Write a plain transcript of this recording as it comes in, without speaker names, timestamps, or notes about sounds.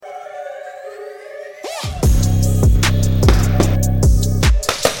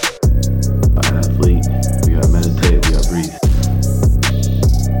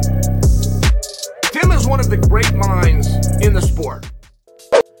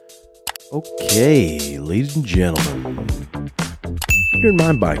Okay, ladies and gentlemen, turn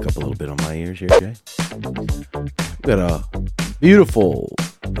my mic up a little bit on my ears here, Jay. We got a beautiful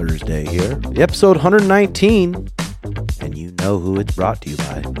Thursday here, episode 119, and you know who it's brought to you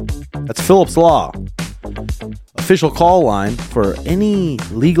by. That's Phillips Law, official call line for any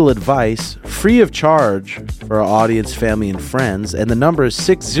legal advice, free of charge for our audience, family, and friends, and the number is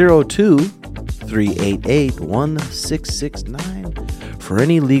 602-388-1669. For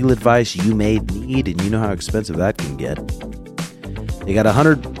any legal advice you may need, and you know how expensive that can get. They got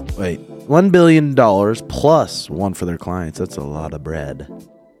 $1 billion plus one for their clients. That's a lot of bread.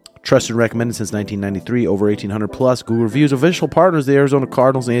 Trusted and recommended since 1993, over 1,800 plus Google reviews. Official partners, the Arizona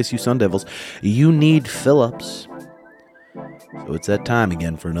Cardinals and ASU Sun Devils. You need Phillips. So it's that time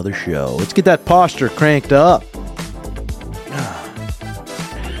again for another show. Let's get that posture cranked up.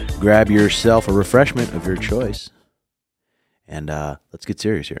 Grab yourself a refreshment of your choice. And let's get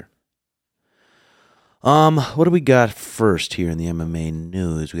serious here. What do we got first here in the MMA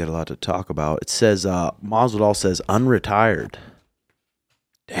news? We got a lot to talk about. It says Masvidal says unretired.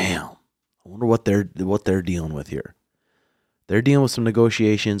 Damn. I wonder what they're dealing with here. They're dealing with some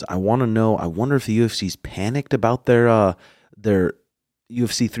negotiations. I want to know. I wonder if the UFC's panicked about their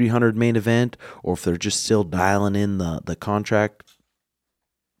UFC 300 main event, or if they're just still dialing in the contract.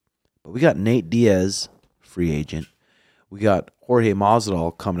 But we got Nate Diaz, free agent. We got Jorge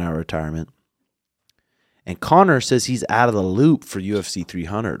Masvidal coming out of retirement. And Conor says he's out of the loop for UFC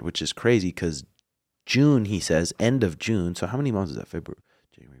 300, which is crazy because June, he says, end of June. So how many months is that?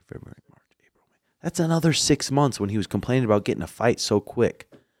 January, February, March, April, May. That's another 6 months when he was complaining about getting a fight so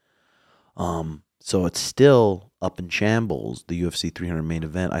quick. So it's still up in shambles, the UFC 300 main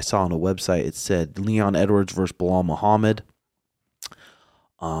event. I saw on a website, it said Leon Edwards versus Bilal Muhammad.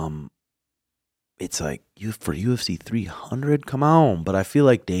 It's like, for UFC 300, come on. But I feel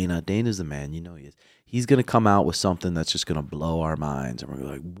like Dana's the man, you know he is. He's going to come out with something that's just going to blow our minds. And we're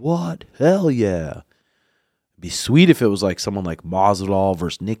like, what? Hell yeah. It'd be sweet if it was like someone like Masvidal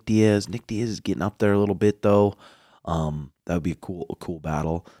versus Nick Diaz. Nick Diaz is getting up there a little bit, though. That would be a cool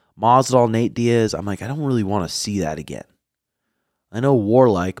battle. Masvidal, Nate Diaz, I'm like, I don't really want to see that again. I know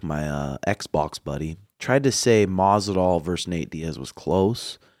Warlike, my Xbox buddy, tried to say Masvidal versus Nate Diaz was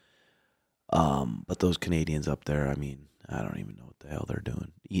close. But those Canadians up there, I mean, I don't even know what the hell they're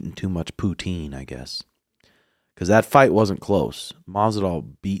doing. Eating too much poutine, I guess. Because that fight wasn't close.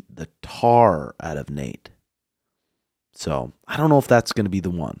 Masvidal beat the tar out of Nate. So, I don't know if that's going to be the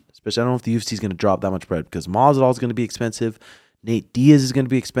one. Especially, I don't know if the UFC is going to drop that much bread. Because Masvidal is going to be expensive. Nate Diaz is going to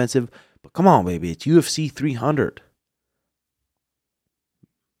be expensive. But come on, baby. It's UFC 300.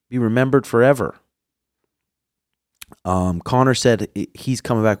 Be remembered forever. Conor said he's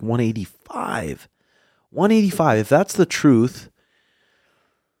coming back 185. 185. If that's the truth,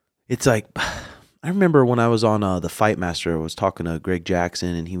 it's like, I remember when I was on the Fight Master, I was talking to Greg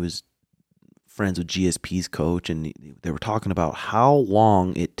Jackson, and he was friends with GSP's coach, and they were talking about how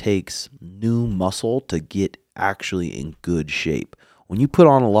long it takes new muscle to get actually in good shape. When you put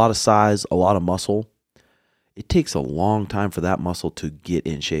on a lot of size, a lot of muscle, it takes a long time for that muscle to get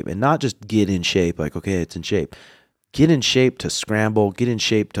in shape. And not just get in shape, like, okay, it's in shape. Get in shape to scramble. Get in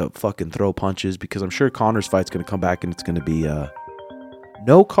shape to fucking throw punches, because I'm sure Conor's fight's going to come back and it's going to be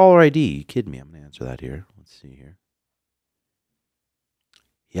no caller ID. You kidding me? I'm going to answer that here. Let's see here.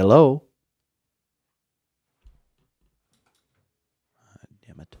 Hello?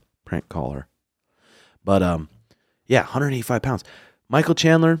 Damn it. Prank caller. But, yeah, 185 pounds. Michael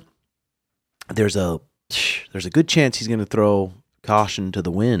Chandler, there's a good chance he's going to throw caution to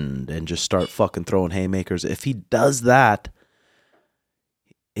the wind and just start fucking throwing haymakers. If he does that,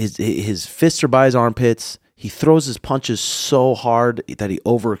 his fists are by his armpits. He throws his punches so hard that he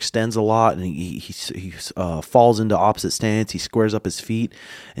overextends a lot, and he falls into opposite stance. He squares up his feet.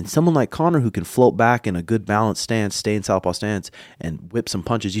 And someone like Conor, who can float back in a good balanced stance, stay in southpaw stance, and whip some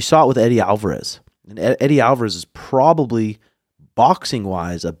punches. You saw it with Eddie Alvarez. And Eddie Alvarez is probably,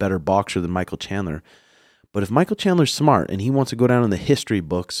 boxing-wise, a better boxer than Michael Chandler. But if Michael Chandler's smart and he wants to go down in the history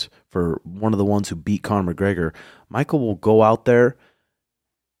books for one of the ones who beat Conor McGregor, Michael will go out there,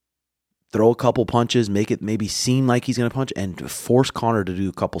 throw a couple punches, make it maybe seem like he's going to punch, and force Conor to do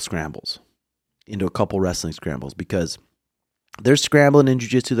a couple scrambles, into a couple wrestling scrambles, because they're scrambling in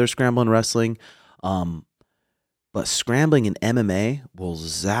jiu-jitsu, they're scrambling in wrestling, but scrambling in MMA will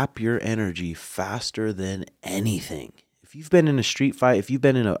zap your energy faster than anything. If you've been in a street fight, if you've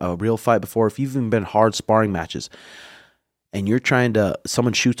been in a real fight before, if you've even been hard sparring matches, and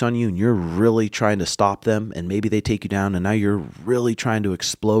someone shoots on you and you're really trying to stop them, and maybe they take you down, and now you're really trying to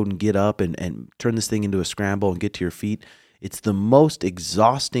explode and get up and turn this thing into a scramble and get to your feet, it's the most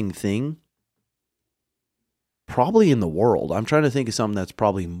exhausting thing probably in the world. I'm trying to think of something that's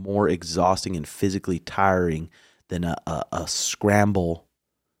probably more exhausting and physically tiring than a scramble,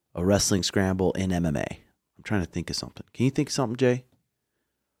 a wrestling scramble in MMA. I'm trying to think of something. Can you think of something, Jay?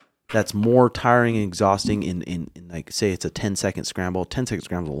 That's more tiring and exhausting in like, say it's a 10-second scramble. 10-second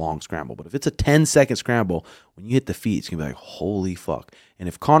scramble is a long scramble. But if it's a 10-second scramble, when you hit the feet, it's going to be like, holy fuck. And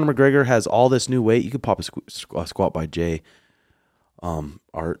if Conor McGregor has all this new weight, you could pop a squat by Jay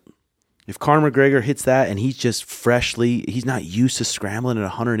Art. If Conor McGregor hits that and he's just he's not used to scrambling at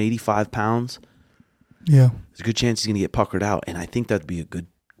 185 pounds, yeah, there's a good chance he's going to get puckered out. And I think that'd be a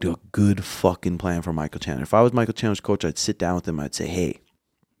good fucking plan for Michael Chandler. If I was Michael Chandler's coach, I'd sit down with him. I'd say, hey,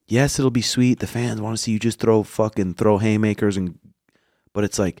 yes, it'll be sweet. The fans want to see you just throw haymakers, but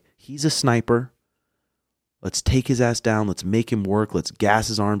it's like, he's a sniper. Let's take his ass down. Let's make him work. Let's gas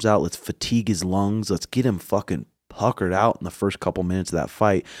his arms out. Let's fatigue his lungs. Let's get him fucking puckered out in the first couple minutes of that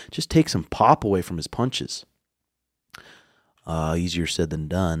fight. Just take some pop away from his punches. Easier said than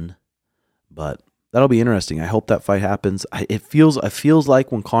done, but that'll be interesting. I hope that fight happens. It feels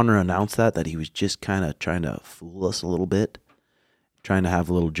like when Conor announced that he was just kind of trying to fool us a little bit. Trying to have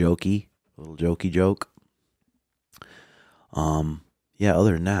a little jokey joke. Yeah,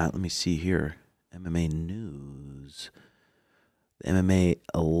 other than that, let me see here. MMA news. The MMA,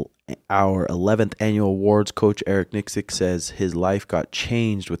 our 11th annual awards coach Eric Nixick says his life got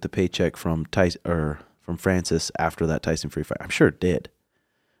changed with the paycheck from Francis after that Tyson Fury fight. I'm sure it did.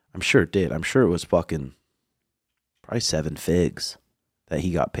 I'm sure it was fucking probably 7 figs that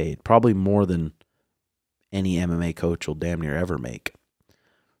he got paid. Probably more than any MMA coach will damn near ever make.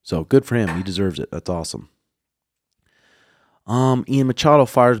 So good for him. He deserves it. That's awesome. Ian Machado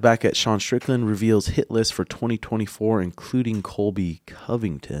fires back at Sean Strickland, reveals hit list for 2024, including Colby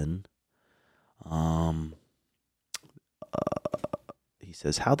Covington. He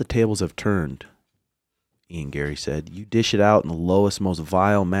says, how the tables have turned, Ian Gary said. You dish it out in the lowest, most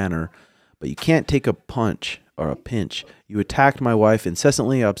vile manner, but you can't take a punch or a pinch. You attacked my wife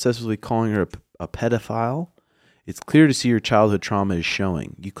incessantly, obsessively calling her a pedophile. It's clear to see your childhood trauma is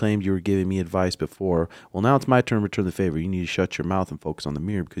showing. You claimed you were giving me advice before. Well, now it's my turn to return the favor. You need to shut your mouth and focus on the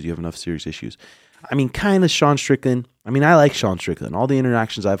mirror because you have enough serious issues. I mean, kind of Sean Strickland. I mean, I like Sean Strickland. All the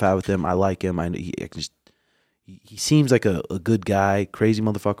interactions I've had with him, I like him. He seems like a good guy. Crazy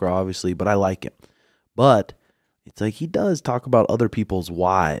motherfucker, obviously, but I like him. But it's like he does talk about other people's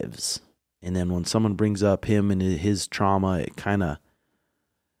wives. And then when someone brings up him and his trauma, it kind of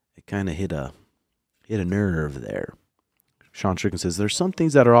hit a nerve there. Sean Strickland says, there's some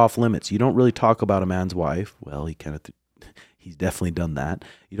things that are off limits. You don't really talk about a man's wife. Well, he's definitely done that.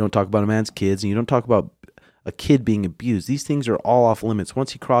 You don't talk about a man's kids, and you don't talk about a kid being abused. These things are all off limits.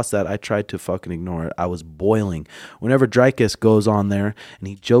 Once he crossed that, I tried to fucking ignore it. I was boiling. Whenever Dreykus goes on there and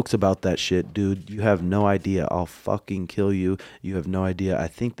he jokes about that shit, dude, you have no idea. I'll fucking kill you. You have no idea. I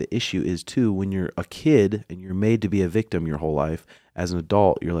think the issue is, too, when you're a kid and you're made to be a victim your whole life, as an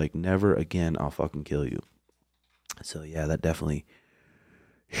adult, you're like, never again, I'll fucking kill you. So, yeah, that definitely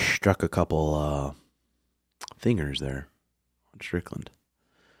struck a couple fingers there on Strickland.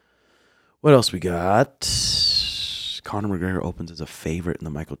 What else we got? Conor McGregor opens as a favorite in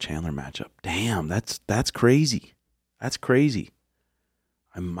the Michael Chandler matchup. Damn, that's crazy. That's crazy.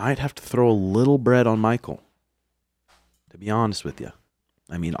 I might have to throw a little bread on Michael, to be honest with you.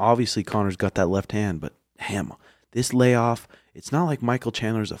 I mean, obviously Conor's got that left hand, but damn, this layoff, it's not like Michael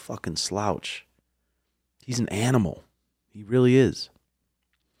Chandler's a fucking slouch. He's an animal. He really is.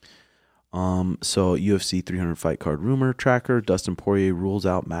 So UFC 300 fight card rumor tracker. Dustin Poirier rules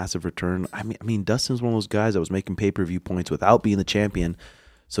out massive return. I mean, Dustin's one of those guys that was making pay-per-view points without being the champion.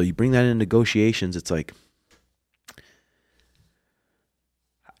 So you bring that in negotiations, it's like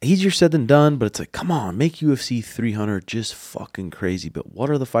easier said than done, but it's like, come on, make UFC 300 just fucking crazy. But what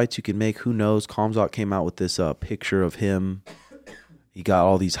are the fights you can make? Who knows? Kamzat came out with this picture of him. He got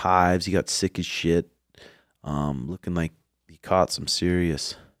all these hives. He got sick as shit. Looking like he caught some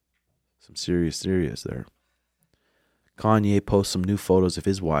serious there. Kanye posts some new photos of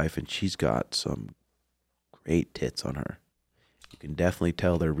his wife, and she's got some great tits on her. You can definitely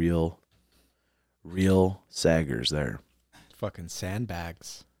tell they're real saggers there. Fucking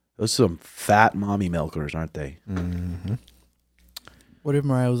sandbags. Those are some fat mommy milkers, aren't they? Mm-hmm. What if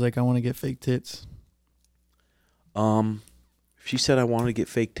Mariah was like, I want to get fake tits? If she said I wanted to get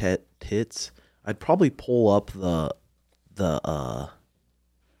fake tits, I'd probably pull up the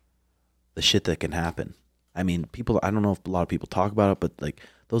shit that can happen. I mean, I don't know if a lot of people talk about it, but like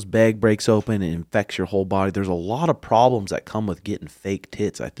those bag breaks open and infects your whole body. There's a lot of problems that come with getting fake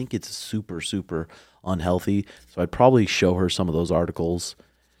tits. I think it's super, super unhealthy. So I'd probably show her some of those articles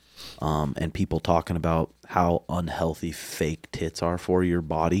and people talking about how unhealthy fake tits are for your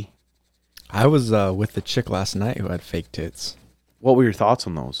body. I was with the chick last night who had fake tits. What were your thoughts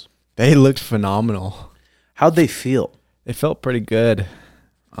on those? They looked phenomenal. How'd they feel? They felt pretty good.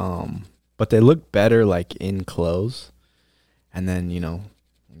 But they looked better like in clothes. And then,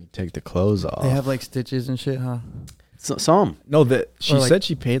 when you take the clothes off. They have like stitches and shit, huh? Some. No, she like- said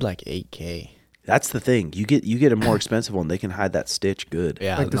she paid like $8,000. That's the thing. You get a more expensive one. They can hide that stitch good.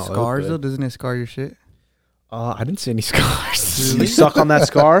 Yeah, Like the no, it looked scars, though, good. doesn't it scar your shit? I didn't see any scars. You suck on that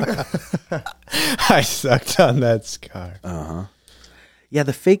scar? I sucked on that scar. Uh-huh. Yeah,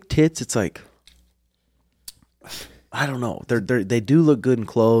 the fake tits, it's like, I don't know. They do look good in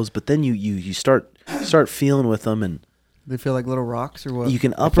clothes, but then you start feeling with them, and They feel like little rocks or what? you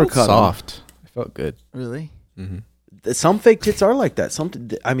can It felt uppercut 'em. soft. It felt good. Really? Mm-hmm. Some fake tits are like that.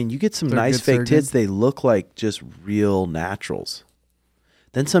 You get some They're nice good fake surgeons. tits. They look like just real naturals.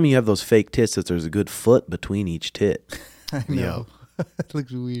 Then some of you have those fake tits that there's a good foot between each tit. I know. It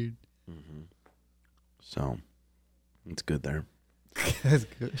looks weird. So it's good there. That's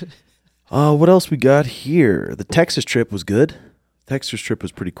good. What else we got here? The Texas trip was good. Texas trip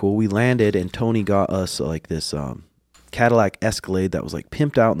was pretty cool. We landed and Tony got us like this Cadillac Escalade that was like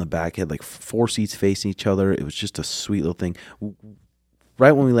pimped out in the back. It had like 4 seats facing each other. It was just a sweet little thing.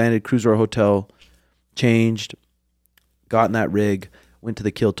 Right when we landed, cruised to our hotel, changed, got in that rig, went to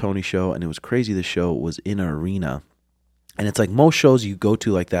the Kill Tony show, and it was crazy. The show was in an arena. And it's like most shows you go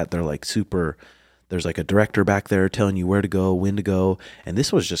to like that, they're like super, there's like a director back there telling you where to go, when to go. And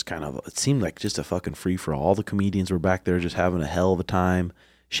this was just kind of, it seemed like just a fucking free for all. All the comedians were back there just having a hell of a time.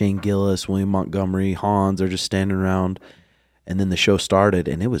 Shane Gillis, William Montgomery, Hans, they're just standing around. And then the show started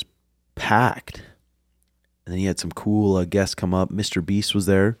and it was packed. And then you had some cool guests come up. Mr. Beast was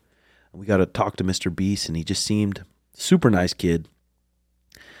there. And we got to talk to Mr. Beast, and he just seemed super nice kid.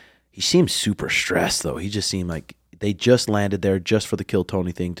 He seemed super stressed though. He just seemed like they just landed there just for the Kill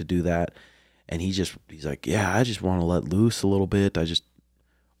Tony thing to do that. And he's like, yeah, I just want to let loose a little bit.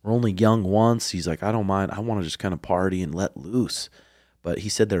 We're only young once. He's like, I don't mind. I want to just kind of party and let loose. But he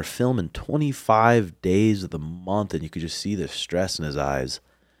said they're filming 25 days of the month, and you could just see the stress in his eyes.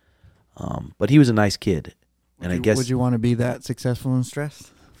 But he was a nice kid. And I guess, Would you want to be that successful and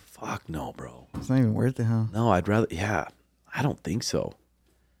stressed? fuck no, bro. It's not even worth it, huh? No, I'd rather, I don't think so.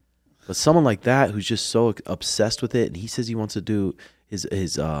 But someone like that who's just so obsessed with it, and he says he wants to do his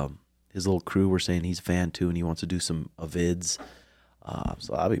little crew were saying he's a fan too, and he wants to do some vids.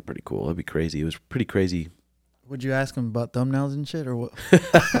 So that'd be pretty cool. That'd be crazy. It was pretty crazy. Would you ask him about thumbnails and shit or what?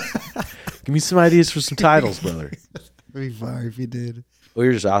 Give me some ideas for some titles, brother. It'd be fire if you did. We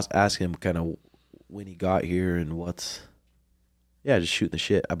were just asking him kind of when he got here and just shooting the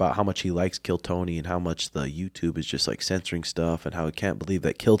shit about how much he likes Kill Tony and how much the YouTube is just like censoring stuff, and how he can't believe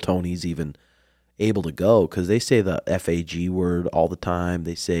that Kill Tony's even able to go, because they say the FAG word all the time.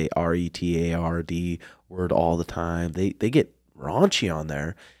 They say RETARD word all the time. They get raunchy on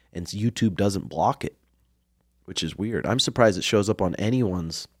there, and YouTube doesn't block it, which is weird. I'm surprised it shows up on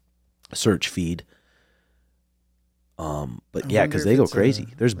anyone's search feed. But yeah, because they go crazy.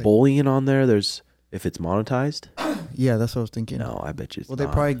 There's like- bullying on there. There's, if it's monetized. Yeah, that's what I was thinking. No, I bet you it's Well, not.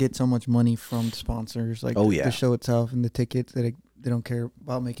 they probably get so much money from sponsors, like Oh, yeah. the show itself and the tickets, that they don't care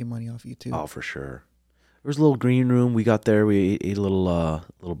about making money off YouTube. Oh, for sure. There was a little green room. We got there. We ate a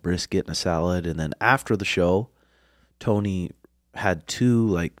little brisket and a salad, and then after the show, Tony had 2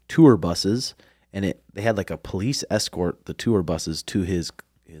 like tour buses, and they had like a police escort the tour buses to his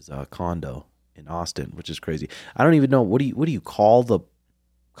condo in Austin, which is crazy. I don't even know, what do you call the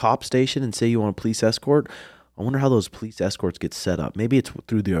cop station and say you want a police escort? I wonder how those police escorts get set up. Maybe it's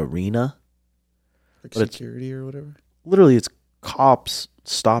through the arena. Like but it's- security or whatever. Literally, it's cops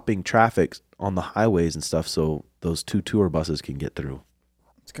stopping traffic on the highways and stuff so those 2 tour buses can get through.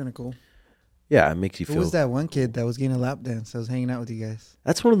 It's kind of cool. Yeah, it makes you Who feel. was that one kid that was getting a lap dance that was hanging out with you guys?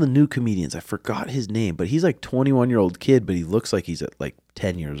 That's one of the new comedians. I forgot his name, but he's like 21-year-old kid, but he looks like he's at like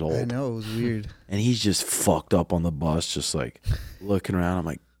 10 years old. I know, it was weird. And he's just fucked up on the bus, just like looking around. I'm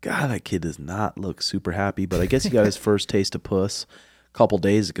like, God, that kid does not look super happy. But I guess he got his first taste of puss a couple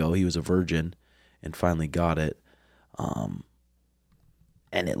days ago. He was a virgin and finally got it.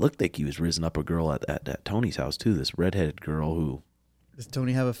 And it looked like he was risen up a girl at Tony's house too. This redheaded girl who. Does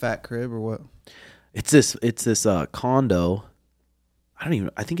Tony have a fat crib or what? It's this condo.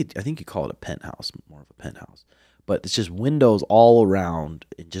 I think you call it a penthouse, more of a penthouse. But it's just windows all around.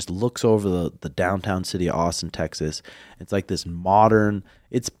 It just looks over the downtown city of Austin, Texas. It's like this modern.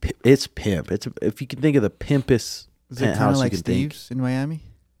 It's pimp. It's, if you can think of the pimpest Is it kind penthouse of like you can think. Steve's in Miami?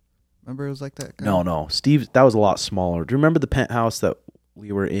 Remember it was like that? No. Steve, that was a lot smaller. Do you remember the penthouse that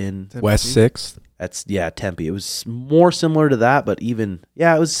we were in West 6th. That's Tempe. It was more similar to that, but it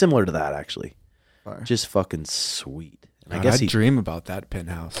was similar to that actually. Fire. Just fucking sweet. And God, I guess I dream about that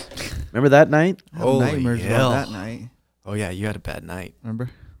penthouse. remember that night? I have Holy nightmares hell. about that night. Oh yeah, you had a bad night.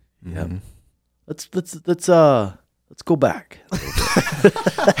 Remember? Yeah. Mhm. Let's go back.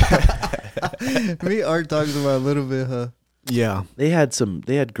 Me, Art talks about a little bit, huh? Yeah. They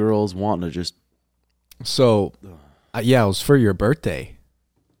had girls wanting to just So, yeah, it was for your birthday.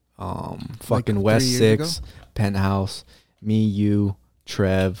 Fucking 3 West years ago? 6, penthouse, me, you,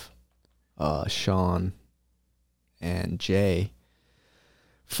 Trev, Sean, and Jay.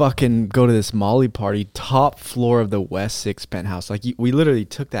 Fucking go to this Molly party, top floor of the West 6 penthouse. Like, we literally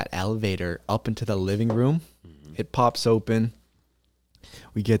took that elevator up into the living room. It pops open.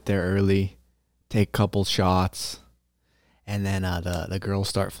 We get there early, take a couple shots, and then the girls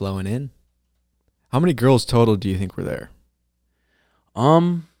start flowing in. How many girls total do you think were there?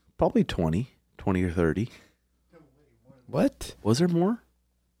 Probably 20 or 30. What? Was there more?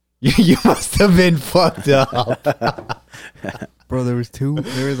 You must have been fucked up. Bro, there was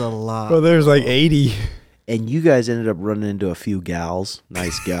a lot. Bro, there's like 80. And you guys ended up running into a few gals,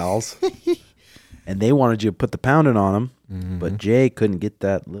 nice gals. And they wanted you to put the pounding on them, but Jay couldn't get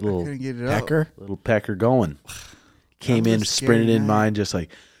that I little couldn't get it little pecker going. Came was in, a scary sprinted in night. mine, just like,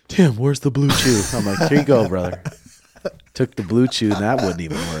 Tim, where's the blue chew? I'm like, here you go, brother. Took the blue chew, and that wouldn't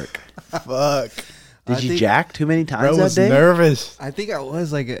even work. Fuck. Did I you think- jack too many Bro times that was day? nervous. I think I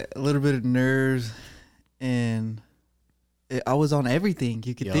was like a little bit of nerves, and I was on everything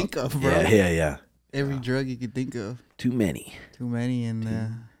you could Yup. think of, bro. Yeah. Every drug you could think of. Too many. Too many,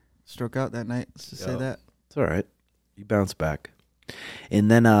 and struck out that night. Let's just say Yup. that. It's all right. You bounce back. And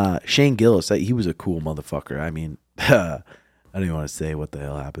then Shane Gillis, he was a cool motherfucker. I mean, I don't even want to say what the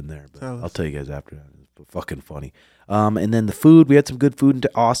hell happened there, but Tell us. I'll tell you guys after. It's fucking funny. And then the food, we had some good food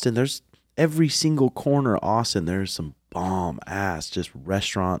in Austin. There's every single corner of Austin, there's some bomb ass, just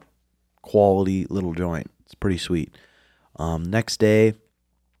restaurant quality little joint. It's pretty sweet. Next day,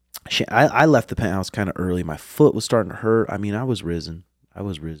 I left the penthouse kind of early. My foot was starting to hurt. I mean, I was risen,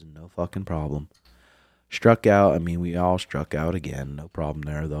 no fucking problem. Struck out. I mean, we all struck out again. No problem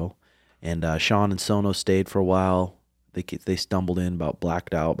there, though. And Sean and Sono stayed for a while. They stumbled in,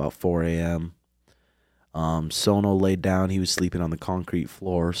 blacked out, about 4 a.m. Sono laid down. He was sleeping on the concrete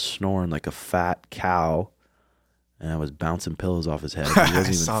floor, snoring like a fat cow. And I was bouncing pillows off his head. He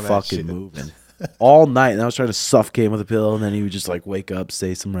wasn't saw even that fucking shit. moving. All night. And I was trying to suffocate him with a pillow. And then he would just like wake up,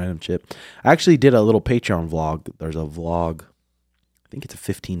 say some random shit. I actually did a little Patreon vlog. There's a vlog. I think it's a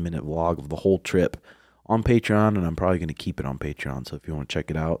 15-minute vlog of the whole trip on Patreon, and I'm probably going to keep it on Patreon, so if you want to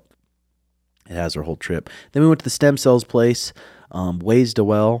check it out, it has our whole trip. Then we went to the stem cells place, Ways to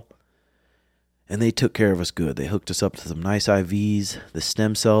Well, and they took care of us good. They hooked us up to some nice IVs. The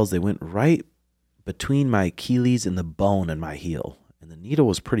stem cells, they went right between my Achilles and the bone in my heel, and the needle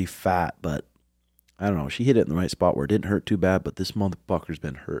was pretty fat, but I don't know. She hit it in the right spot where it didn't hurt too bad, but this motherfucker's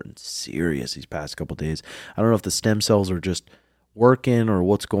been hurting serious these past couple days. I don't know if the stem cells are just working or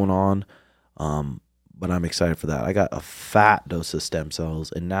what's going on, but I'm excited for that. I got a fat dose of stem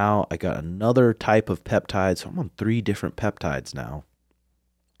cells, and now I got another type of peptide. So I'm on 3 different peptides now.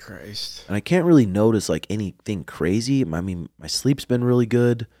 Christ. And I can't really notice like anything crazy. I mean, my sleep's been really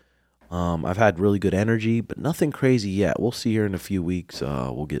good. I've had really good energy, but nothing crazy yet. We'll see here in a few weeks.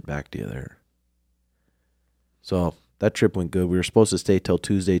 We'll get back to you there. So that trip went good. We were supposed to stay till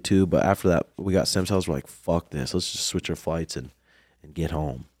Tuesday too, but after that, we got stem cells. We're like, fuck this. Let's just switch our flights and get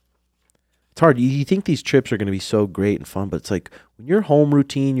home. It's hard. You think these trips are going to be so great and fun, but it's like when your home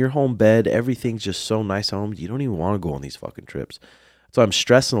routine, your home bed, everything's just so nice at home, you don't even want to go on these fucking trips. So I'm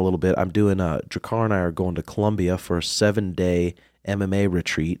stressing a little bit. I'm doing, Drakkar and I are going to Colombia for a 7-day MMA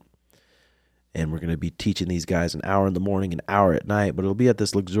retreat. And we're going to be teaching these guys an hour in the morning, an hour at night. But it'll be at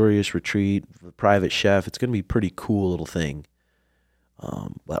this luxurious retreat, the private chef. It's going to be a pretty cool little thing.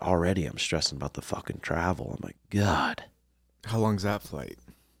 But already I'm stressing about the fucking travel. I'm like, God. How long's that flight?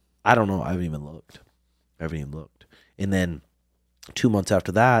 I don't know. I haven't even looked. And then 2 months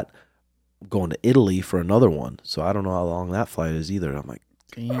after that, I'm going to Italy for another one. So I don't know how long that flight is either. I'm like,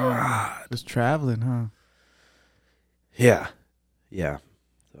 Damn. Just traveling, huh? yeah.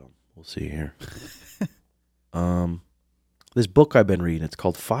 So we'll see here. This book I've been reading, it's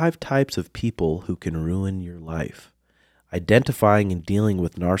called 5 Types of People Who Can Ruin Your Life. Identifying and dealing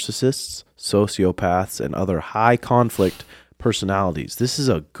with narcissists, sociopaths, and other high conflict personalities. This is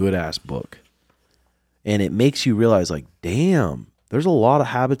a good ass book. And it makes you realize like, damn, there's a lot of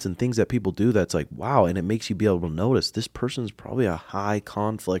habits and things that people do that's like, wow. And it makes you be able to notice this person's probably a high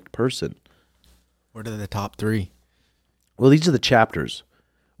conflict person. What are the top 3? Well, these are the chapters.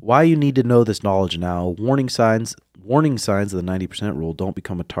 Why you need to know this knowledge now. Warning signs of the 90% rule. Don't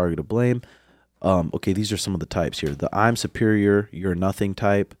become a target of blame. Okay, these are some of the types here. The I'm superior, you're nothing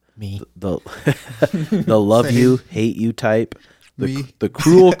type. Me. The love Same. you, hate you type. Me. The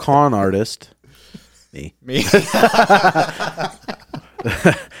cruel con artist. Me. The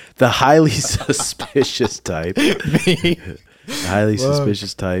highly suspicious type. Me. The highly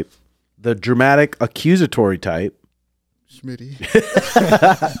suspicious type. The dramatic accusatory type. Schmitty.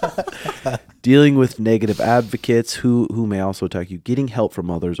 Dealing with negative advocates who may also attack you. Getting help from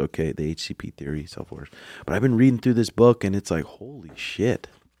others. Okay, the HCP theory, self-worth. But I've been reading through this book, and it's like, holy shit.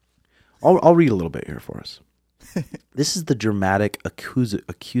 I'll read a little bit here for us. This is the dramatic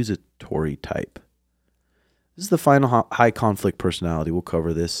accusatory type. This is the final high conflict personality. We'll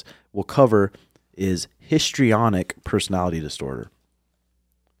cover this. We'll cover is histrionic personality disorder.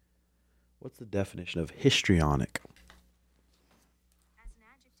 What's the definition of histrionic? As an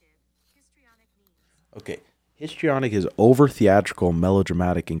adjective, histrionic means Okay. Histrionic is over-theatrical,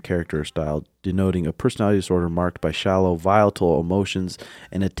 melodramatic in character or style, denoting a personality disorder marked by shallow, volatile emotions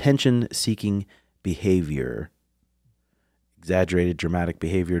and attention-seeking behavior. Exaggerated, dramatic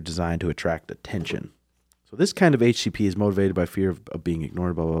behavior designed to attract attention. So this kind of HCP is motivated by fear of being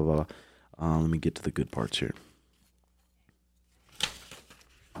ignored, blah, blah, blah. Let me get to the good parts here.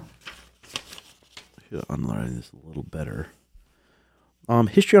 I should underline this a little better.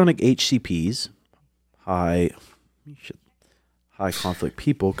 Histrionic HCPs, high conflict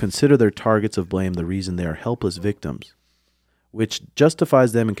people, consider their targets of blame the reason they are helpless victims, which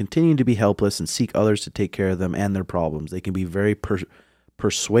justifies them in continuing to be helpless and seek others to take care of them and their problems. They can be very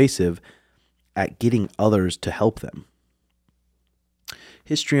persuasive at getting others to help them.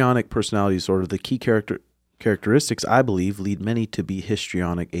 Histrionic personality disorder, the key characteristics I believe lead many to be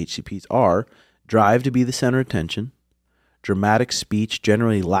histrionic HCPs are drive to be the center of attention, dramatic speech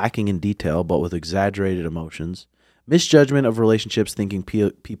generally lacking in detail but with exaggerated emotions, misjudgment of relationships thinking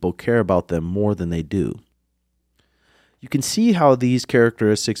people care about them more than they do. You can see how these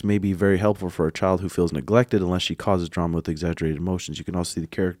characteristics may be very helpful for a child who feels neglected unless she causes drama with exaggerated emotions. You can also see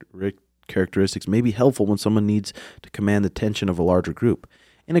the characteristics may be helpful when someone needs to command the attention of a larger group.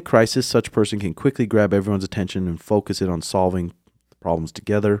 In a crisis, such person can quickly grab everyone's attention and focus it on solving the problems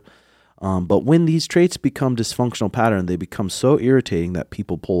together. But when these traits become dysfunctional pattern, they become so irritating that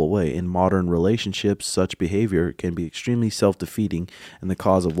people pull away. In modern relationships, such behavior can be extremely self-defeating and the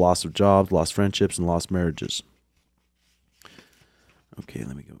cause of loss of jobs, lost friendships, and lost marriages. Okay,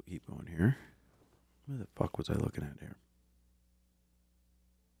 let me keep going here. What the fuck was I looking at here?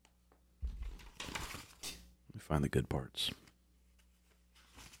 Let me find the good parts.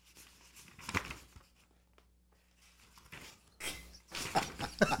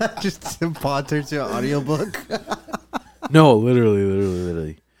 Just ponder to an audiobook. No,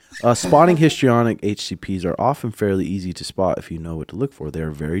 literally. Spotting histrionic HCPs are often fairly easy to spot if you know what to look for. They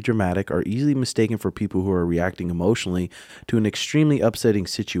are very dramatic, are easily mistaken for people who are reacting emotionally to an extremely upsetting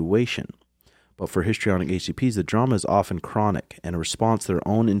situation. But for histrionic HCPs, the drama is often chronic and a response to their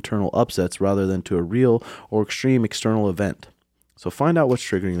own internal upsets rather than to a real or extreme external event. So find out what's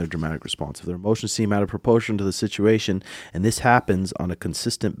triggering their dramatic response. If their emotions seem out of proportion to the situation, and this happens on a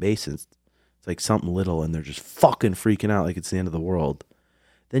consistent basis, it's like something little and they're just fucking freaking out like it's the end of the world,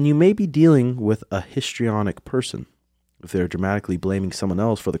 then you may be dealing with a histrionic person. If they're dramatically blaming someone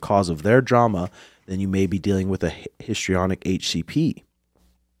else for the cause of their drama, then you may be dealing with a histrionic HCP.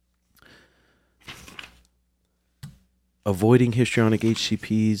 Avoiding histrionic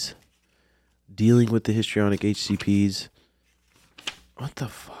HCPs, dealing with the histrionic HCPs. What the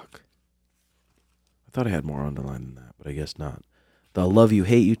fuck? I thought I had more underlined than that, but I guess not. The love you,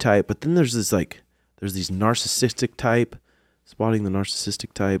 hate you type, but then there's these narcissistic type, spotting the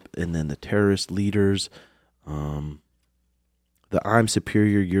narcissistic type, and then the terrorist leaders, the I'm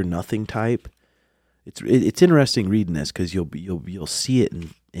superior, you're nothing type. It's interesting reading this because you'll see it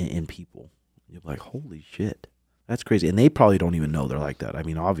in people. You'll be like, holy shit, that's crazy, and they probably don't even know they're like that. I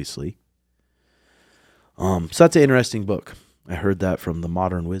mean, obviously. So that's an interesting book. I heard that from the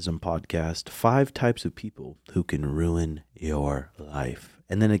Modern Wisdom podcast. 5 types of people who can ruin your life.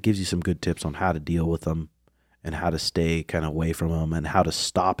 And then it gives you some good tips on how to deal with them and how to stay kind of away from them and how to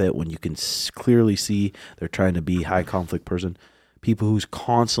stop it when you can clearly see they're trying to be a high conflict person. People who's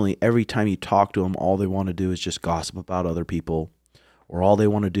constantly, every time you talk to them, all they want to do is just gossip about other people, or all they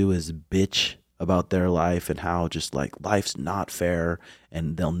want to do is bitch about their life and how just like life's not fair,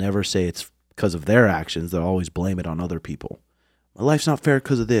 and they'll never say it's because of their actions. They'll always blame it on other people. My life's not fair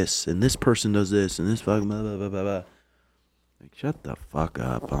because of this, and this person does this, and this fucking blah, blah, blah, blah, blah. Like, shut the fuck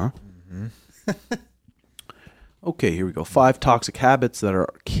up, huh? Mm-hmm. Okay, here we go. 5 toxic habits that are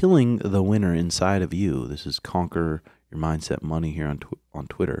killing the winner inside of you. This is Conquer Your Mindset Money here on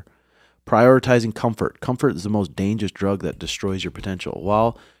Twitter. Prioritizing comfort. Comfort is the most dangerous drug that destroys your potential.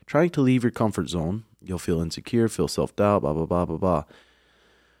 While trying to leave your comfort zone, you'll feel insecure, feel self-doubt, blah, blah, blah, blah, blah.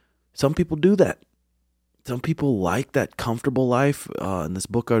 Some people do that. Some people like that comfortable life. In this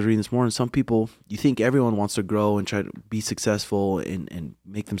book I was reading this morning, some people, you think everyone wants to grow and try to be successful and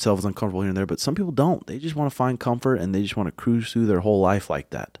make themselves uncomfortable here and there, but some people don't. They just want to find comfort and they just want to cruise through their whole life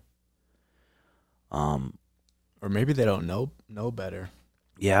like that. Or maybe they don't know better.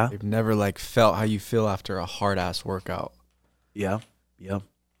 Yeah. They've never like felt how you feel after a hard ass workout. Yeah. Yeah.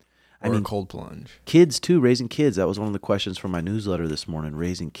 Or a cold plunge. Kids too, raising kids. That was one of the questions from my newsletter this morning,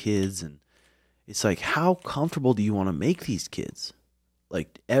 raising kids. And it's like, how comfortable do you want to make these kids?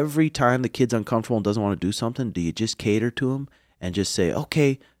 Like every time the kid's uncomfortable and doesn't want to do something, do you just cater to them and just say,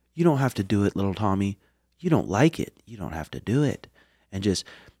 okay, you don't have to do it, little Tommy. You don't like it. You don't have to do it. And just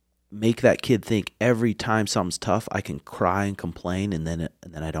make that kid think every time something's tough, I can cry and complain and then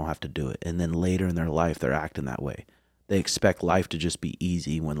I don't have to do it. And then later in their life, they're acting that way. They expect life to just be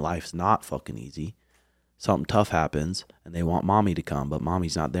easy when life's not fucking easy. Something tough happens and they want mommy to come, but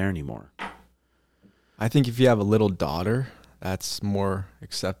mommy's not there anymore. I think if you have a little daughter, that's more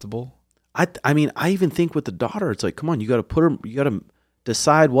acceptable. I mean, I even think with the daughter, it's like, come on, you got to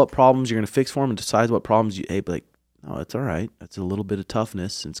decide what problems you're going to fix for them and decide what problems like, no, it's all right. That's a little bit of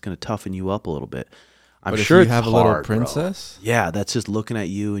toughness and it's going to toughen you up a little bit. I'm but sure if you have hard, a little princess. Bro. Yeah, that's just looking at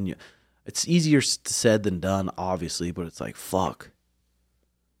you and it's easier said than done, obviously, but it's like, fuck.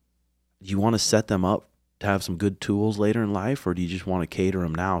 Do you want to set them up to have some good tools later in life, or do you just want to cater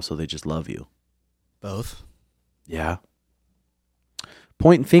them now so they just love you? Both. Yeah.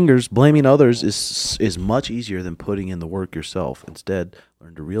 Pointing fingers, blaming others is much easier than putting in the work yourself. Instead,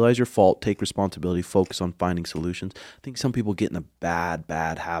 learn to realize your fault, take responsibility, focus on finding solutions. I think some people get in a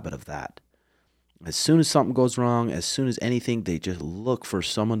bad habit of that. As soon as something goes wrong, as soon as anything, they just look for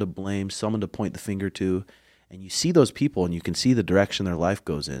someone to blame, someone to point the finger to. And you see those people and you can see the direction their life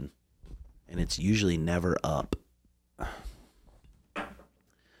goes in. And it's usually never up.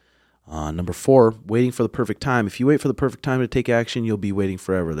 Number 4, waiting for the perfect time. If you wait for the perfect time to take action, you'll be waiting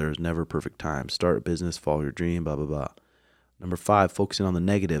forever. There's never a perfect time. Start a business, follow your dream, blah, blah, blah. Number 5, focusing on the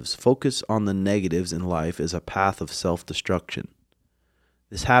negatives. Focus on the negatives in life is a path of self-destruction.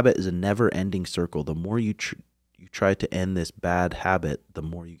 This habit is a never-ending circle. The more you try to end this bad habit, the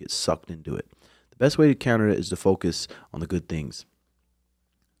more you get sucked into it. The best way to counter it is to focus on the good things.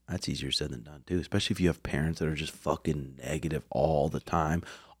 That's easier said than done, too, especially if you have parents that are just fucking negative all the time.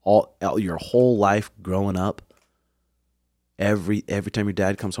 All your whole life growing up, every time your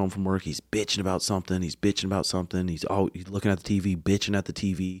dad comes home from work, he's bitching about something. He's looking at the TV, bitching at the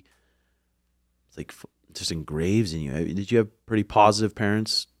TV. It's like it just engraves in you. Did you have pretty positive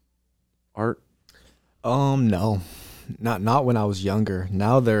parents, Art? No, not when I was younger.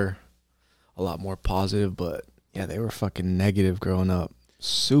 Now they're a lot more positive, but yeah, they were fucking negative growing up.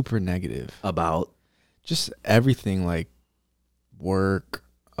 Super negative About just everything, like work.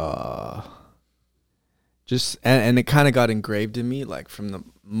 And it kind of got engraved in me, like from the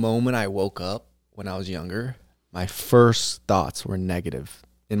moment I woke up when I was younger, my first thoughts were negative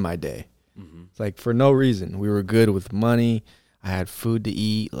in my day. Mm-hmm. It's like for no reason. We were good with money. I had food to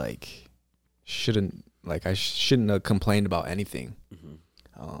eat. I shouldn't have complained about anything.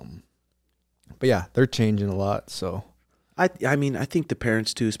 Mm-hmm. But yeah, they're changing a lot. So I mean, I think the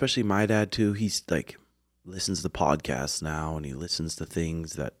parents too, especially my dad too, he's like listens to podcasts now and he listens to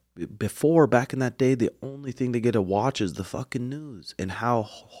things that before, back in that day, the only thing they get to watch is the fucking news and how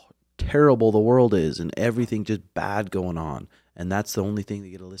terrible the world is and everything just bad going on. And that's the only thing they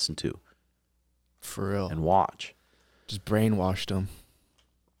get to listen to. For real. And watch. Just brainwashed them.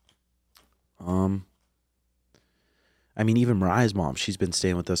 I mean, even Mariah's mom, she's been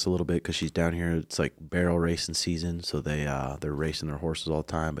staying with us a little bit because she's down here. It's like barrel racing season, so they're racing their horses all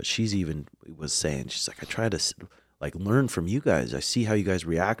the time. But she's even was saying, she's like, I try to like learn from you guys. I see how you guys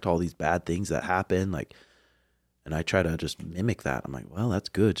react to all these bad things that happen, like, and I try to just mimic that. I'm like, well, that's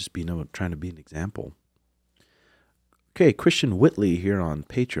good. Just trying to be an example. Okay, Christian Whitley here on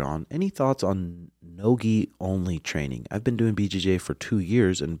Patreon. Any thoughts on no-gi only training? I've been doing BJJ for 2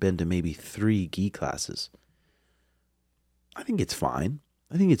 years and been to maybe 3 gi classes. I think it's fine.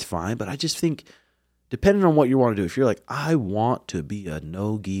 But I just think, depending on what you want to do, if you're like, I want to be a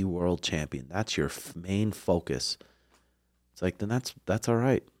no-gi world champion, that's your main focus. It's like, then that's all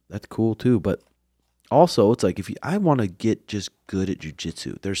right. That's cool too. But also, it's like, I want to get just good at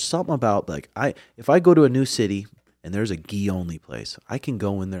jiu-jitsu. There's something about, like, if I go to a new city and there's a gi only place, I can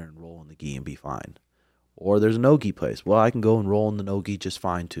go in there and roll in the gi and be fine. Or there's a no-gi place. Well, I can go and roll in the no-gi just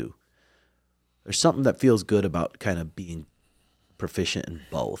fine too. There's something that feels good about kind of being proficient in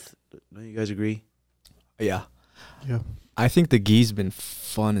both. Don't you guys agree? Yeah. Yeah. I think the gi's been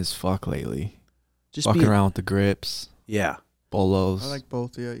fun as fuck lately. Just Walking being, around with the grips, yeah. bolos. I like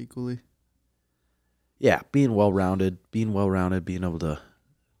both, yeah, equally. Yeah, being well-rounded, being able to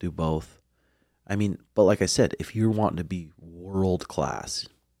do both. I mean, but like I said, if you're wanting to be world class,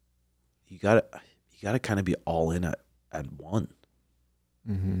 you gotta kind of be all in at one.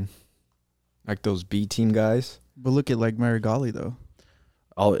 Mm-hmm. Like those B team guys. But look at like Marigali though.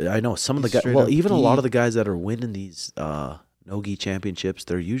 Oh, I know some of the He's guys. straight Well, up even a lot gi. of the guys that are winning these no-gi championships,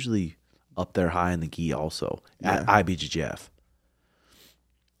 they're usually up there high in the gi also at Yeah. IBJJF.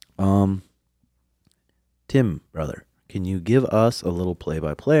 Tim, brother, can you give us a little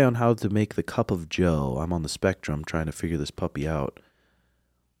play-by-play on how to make the cup of Joe? I'm on the spectrum trying to figure this puppy out.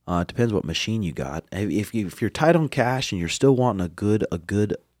 It depends what machine you got. If you're tight on cash and you're still wanting a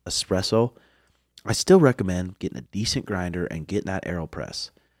good espresso, I still recommend getting a decent grinder and getting that AeroPress.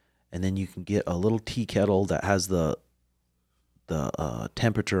 And then you can get a little tea kettle that has the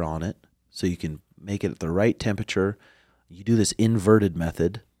temperature on it, so you can make it at the right temperature. You do this inverted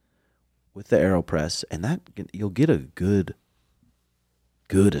method with the AeroPress, and that you'll get a good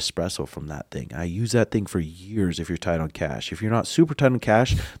espresso from that thing. I use that thing for years if you're tight on cash. If you're not super tight on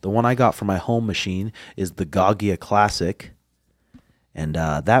cash, the one I got for my home machine is the Gaggia Classic. And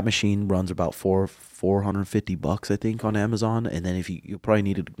that machine runs about $450, I think, on Amazon. And then if you probably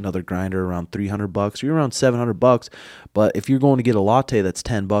need another grinder around $300, you're around $700. But if you're going to get a latte that's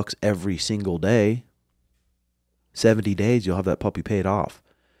 $10 every single day, 70 days, you'll have that puppy paid off.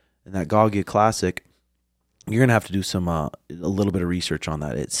 And that Gaggia Classic, you're gonna have to do some a little bit of research on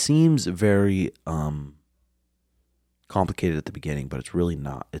that. It seems very complicated at the beginning, but it's really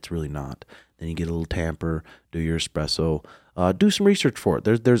not. It's really not. Then you get a little tamper, do your espresso, do some research for it.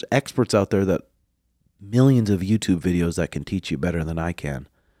 There's experts out there that millions of YouTube videos that can teach you better than I can.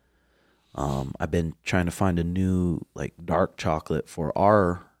 I've been trying to find a new like dark chocolate for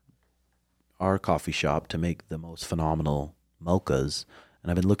our coffee shop to make the most phenomenal mochas. And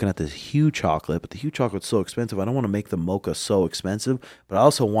I've been looking at this Hue chocolate, but the Hue chocolate's so expensive. I don't want to make the mocha so expensive, but I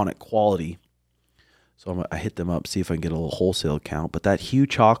also want it quality. So I hit them up, see if I can get a little wholesale account. But that Hue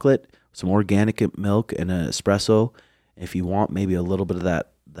chocolate, some organic milk and an espresso. If you want maybe a little bit of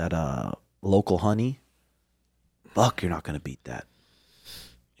that local honey, fuck, you're not going to beat that.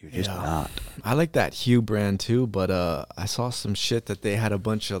 You're just not. I like that Hue brand too, but I saw some shit that they had a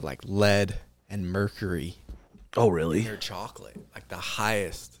bunch of like lead and mercury Oh, in really? their chocolate, like the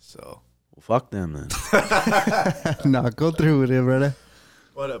highest. So, Well, fuck them then. Nah, go through with it, brother.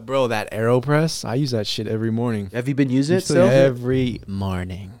 but bro, that AeroPress, I use that shit every morning. Have you been using You it still still? use it? Every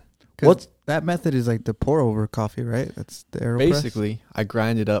morning. What's That method is like the pour over coffee, right? That's the AeroPress. Basically, I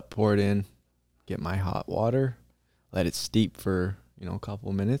grind it up, pour it in, get my hot water, let it steep for, a couple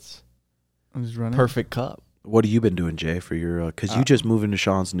of minutes. I'm just running. Perfect cup. What have you been doing, Jay, for your? Because you just moved into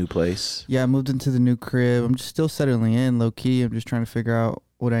Sean's new place. Yeah, I moved into the new crib. I'm just still settling in, low key. I'm just trying to figure out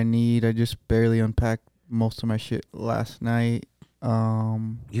what I need. I just barely unpacked most of my shit last night.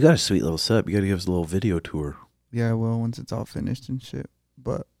 You got a sweet little setup. You got to give us a little video tour. Yeah, well, once it's all finished and shit.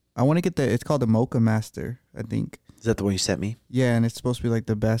 But I want to get it's called the Mocha Master, I think. Is that the one you sent me? Yeah, and it's supposed to be like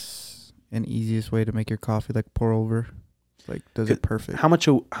the best and easiest way to make your coffee, like pour over. Like, does it perfect. How much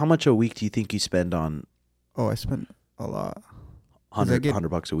a week do you think you spend on Oh, I spent a lot. 100 get-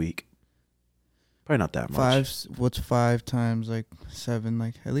 $100 a week? Probably not that much. What's 5 times like 7?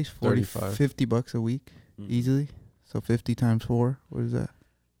 Like at least 40, 35. $50 a week Mhm. easily. So 50 times 4, what is that?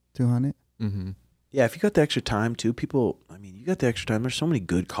 200. Mm-hmm. Yeah, if you got the extra time too, you got the extra time. There's so many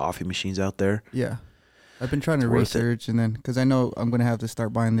good coffee machines out there. Yeah. I've been trying to It's worth it. research, and then because I know I'm gonna have to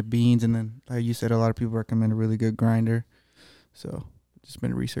start buying the beans, and then like you said, a lot of people recommend a really good grinder. So just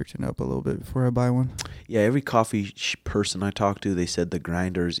been researching up a little bit before I buy one. Yeah, every coffee person I talked to, they said the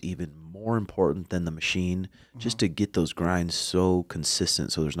grinder is even more important than the machine, just to get those grinds so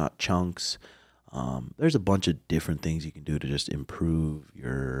consistent, so there's not chunks. There's a bunch of different things you can do to just improve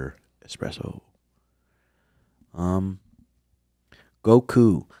your espresso.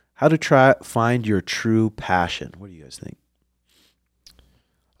 Goku, how to find your true passion. What do you guys think?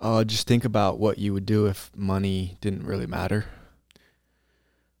 Just think about what you would do if money didn't really matter.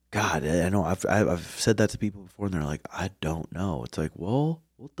 God, I know I've said that to people before, and they're like, I don't know. It's like, well,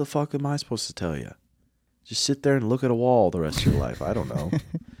 what the fuck am I supposed to tell you? Just sit there and look at a wall the rest of your life. I don't know.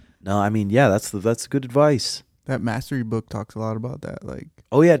 No, I mean, yeah, that's good advice. That mastery book talks a lot about that. Like,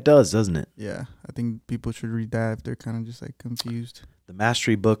 Oh yeah, it does, doesn't it? yeah, I think people should read that if they're kind of just like confused. The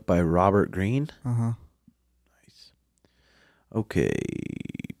Mastery Book by Robert Greene. Uh huh. Okay.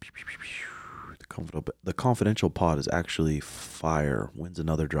 The confidential pod is actually fire. When's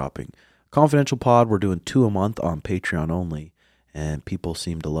another dropping? Confidential pod, we're doing 2 a month on Patreon only, and people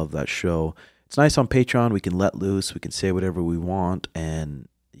seem to love that show. It's nice on Patreon. We can let loose. We can say whatever we want, and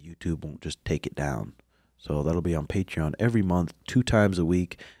YouTube won't just take it down. So that'll be on Patreon every month, 2 times a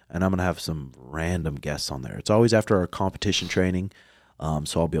week, and I'm going to have some random guests on there. It's always after our competition training,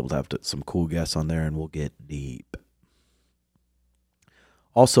 so I'll be able to have some cool guests on there, and we'll get deep.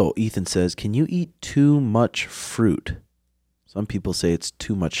 Also, Ethan says, can you eat too much fruit? Some people say it's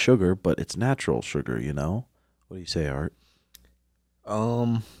too much sugar, but it's natural sugar, you know? What do you say, Art?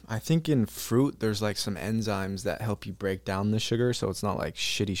 I think in fruit there's like some enzymes that help you break down the sugar, so it's not like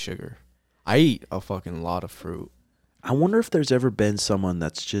shitty sugar. I eat a fucking lot of fruit. I wonder if there's ever been someone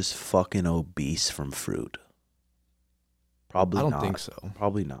that's just fucking obese from fruit. Probably I not. don't think so.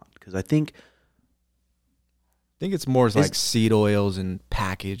 Probably not. Because I think It's more like seed oils and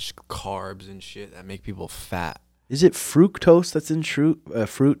packaged carbs and shit that make people fat. is it fructose that's in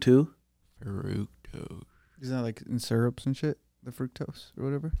fruit too? Fructose. Isn't that like in syrups and shit? The fructose or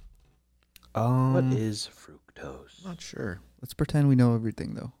whatever? What is fructose? Not sure. Let's pretend we know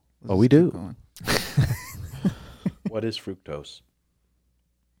everything, though. Oh, we do. keep going. What is fructose?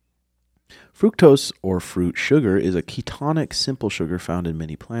 Fructose, or fruit sugar, is a ketonic simple sugar found in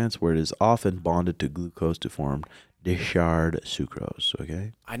many plants where it is often bonded to glucose to form discharged sucrose,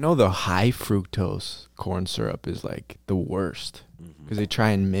 okay? I know the high fructose corn syrup is like the worst because they try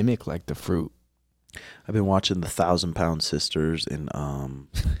and mimic like the fruit. I've been watching the 1,000-Pound Sisters and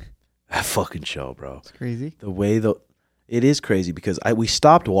that fucking show, bro. It's crazy. The way it is crazy because we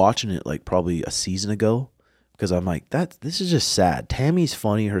stopped watching it like probably a season ago because I'm like, this is just sad. Tammy's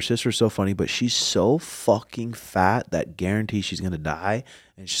funny, her sister's so funny, but she's so fucking fat that guarantees she's gonna die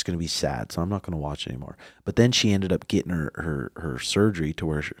and it's just gonna be sad. So I'm not gonna watch it anymore. But then she ended up getting her surgery to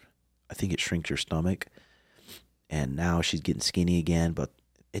where I think it shrinks her stomach, and now she's getting skinny again. But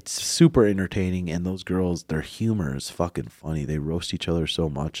it's super entertaining, and those girls, their humor is fucking funny. They roast each other so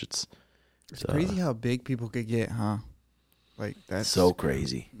much. It's crazy how big people could get, huh? Like that's so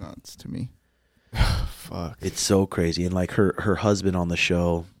crazy. Nuts to me. Fuck. It's so crazy. And like her husband on the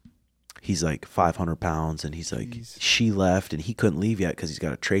show, he's like 500 pounds, and he's like, Jeez. she left and he couldn't leave yet because he's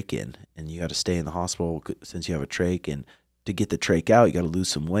got a trach in, and you got to stay in the hospital since you have a trach, and to get the trach out, you got to lose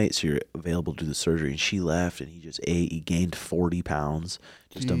some weight so you're available to do the surgery. And she left, and he just ate. He gained 40 pounds,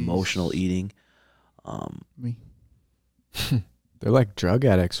 just Jeez. emotional eating. Me. They're like drug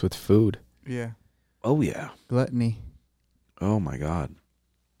addicts with food. Yeah. Oh yeah. Gluttony. Oh my God.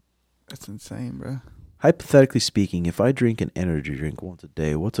 That's insane, bro. Hypothetically speaking, if I drink an energy drink once a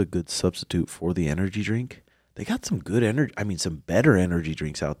day, what's a good substitute for the energy drink? They got some good some better energy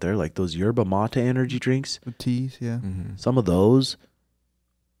drinks out there, like those yerba mate energy drinks. The teas, yeah. Mm-hmm. Some of those.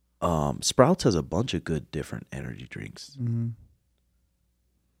 Sprouts has a bunch of good different energy drinks. Mm-hmm.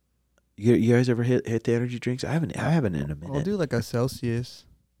 You guys ever hit the energy drinks? I haven't in a minute. I'll do like a Celsius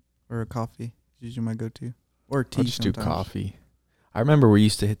or a coffee. It's usually my go-to. Or tea. I'll just do sometimes. coffee. I remember we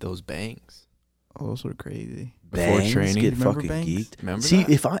used to hit those bangs Oh, those were crazy. before Bangs, training. get Remember fucking bangs? geeked. Remember See,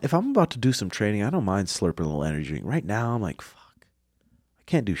 that? if I'm about to do some training, I don't mind slurping a little energy drink. Right now, I'm like, fuck, I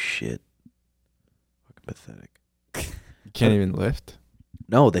can't do shit. Fucking pathetic. You can't even lift?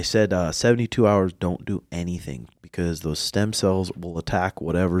 No, they said 72 hours, don't do anything because those stem cells will attack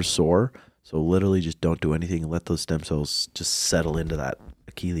whatever's sore. So literally just don't do anything and let those stem cells just settle into that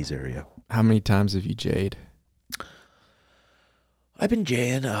Achilles area. How many times have you jade? I've been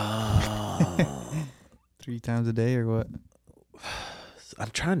jaying. 3 times a day or what?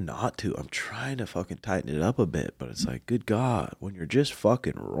 I'm trying not to. I'm trying to fucking tighten it up a bit, but it's like, good God, when you're just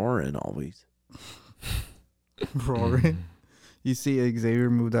fucking roaring always. Roaring. You see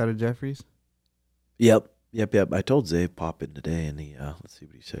Xavier moved out of Jeffries? Yep. I told Zay pop in today, and he let's see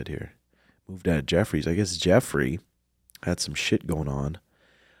what he said here. Moved out of Jeffries. I guess Jeffrey had some shit going on,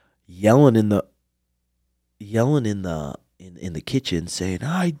 yelling in the kitchen, saying,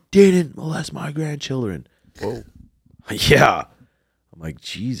 "I didn't molest my grandchildren." Whoa. Yeah. I'm like,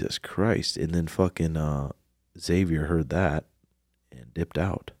 Jesus Christ. And then fucking Xavier heard that and dipped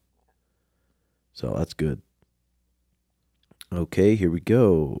out. So that's good. Okay, here we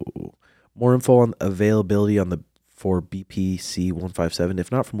go. More info on availability for BPC-157.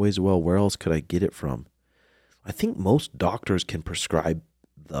 If not from Ways to Well, where else could I get it from? I think most doctors can prescribe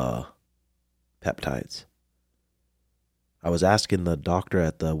the peptides. I was asking the doctor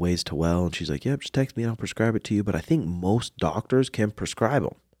at the Ways to Well, and she's like, "Yep, just text me and I'll prescribe it to you." But I think most doctors can prescribe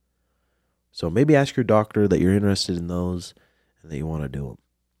them. So maybe ask your doctor that you're interested in those and that you want to do them.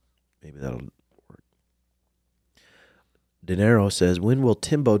 Maybe that'll work. De Niro says, when will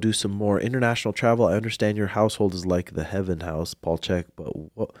Timbo do some more international travel? I understand your household is like the heaven house, Paul Check, but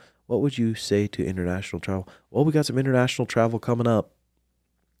what would you say to international travel? Well, we got some international travel coming up.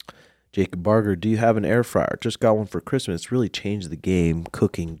 Jacob Barger, do you have an air fryer? Just got one for Christmas. It's really changed the game.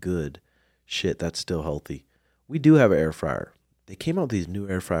 Cooking good. Shit, that's still healthy. We do have an air fryer. They came out with these new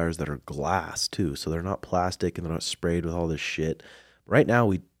air fryers that are glass too, so they're not plastic and they're not sprayed with all this shit. Right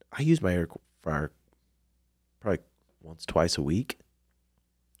now, I use my air fryer probably once, twice a week.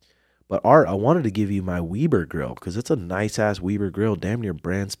 But Art, I wanted to give you my Weber grill because it's a nice ass Weber grill, damn near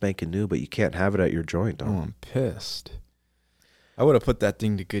brand spanking new, but you can't have it at your joint. Oh, I'm pissed. I would have put that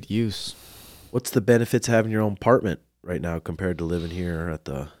thing to good use. What's the benefits of having your own apartment right now compared to living here at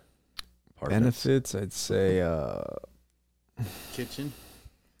the apartments? Benefits, I'd say, Kitchen.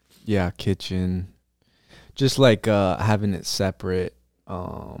 yeah, kitchen. Just like having it separate.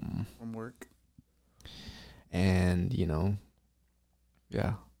 From work. And,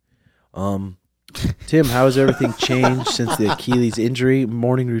 yeah. Tim, how has everything changed since the Achilles injury?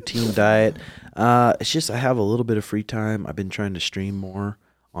 Morning routine, diet. It's just I have a little bit of free time. I've been trying to stream more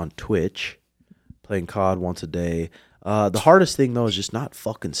on Twitch, playing COD once a day. The hardest thing though is just not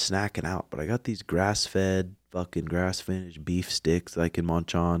fucking snacking out. But I got these grass-fed, fucking grass-finished beef sticks that I can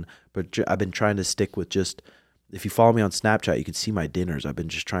munch on. But I've been trying to stick with just. If you follow me on Snapchat, you can see my dinners. I've been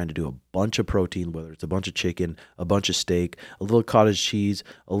just trying to do a bunch of protein, whether it's a bunch of chicken, a bunch of steak, a little cottage cheese,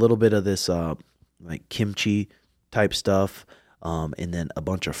 a little bit of this like kimchi type stuff, and then a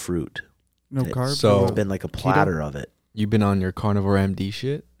bunch of fruit. No And carbs. so- It's been like a platter of it. You been on your carnivore MD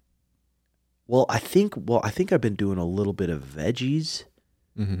shit? Well, I think I've been doing a little bit of veggies.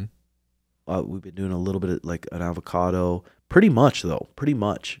 Mm-hmm. We've been doing a little bit of like an avocado. Pretty much.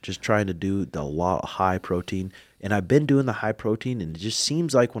 Just trying to do a lot of high protein. And I've been doing the high protein, and it just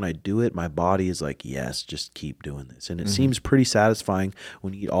seems like when I do it, my body is like, yes, just keep doing this. And it seems pretty satisfying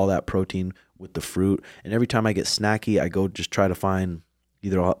when you eat all that protein with the fruit. And every time I get snacky, I go just try to find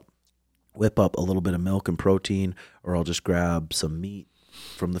either I'll whip up a little bit of milk and protein, or I'll just grab some meat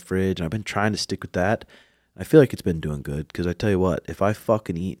from the fridge. And I've been trying to stick with that. I feel like it's been doing good because I tell you what, if I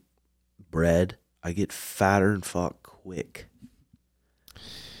fucking eat bread, I get fatter and fuck quick.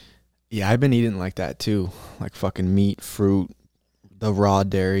 Yeah, I've been eating like that too. Like fucking meat, fruit, the raw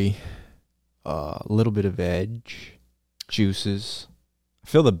dairy, a little bit of veg, juices. I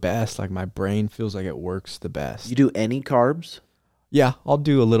feel the best. Like my brain feels like it works the best. You do any carbs? Yeah, I'll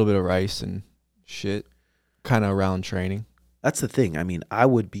do a little bit of rice and shit kind of around training. That's the thing. I mean, I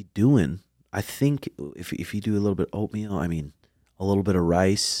would be doing, I think if you do a little bit of oatmeal, I mean, a little bit of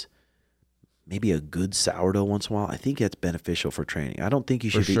rice, maybe a good sourdough once in a while, I think that's beneficial for training. I don't think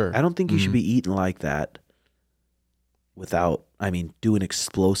you For should be, sure. I don't think you should Mhm. be eating like that without, I mean, doing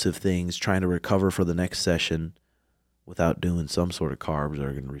explosive things, trying to recover for the next session without doing some sort of carbs that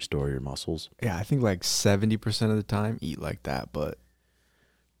are going to restore your muscles. Yeah, I think like 70% of the time eat like that, but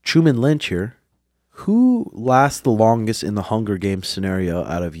Truman Lynch here. Who lasts the longest in the Hunger Games scenario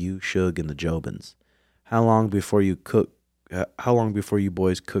out of you, Suge, and the Jobins? How long before you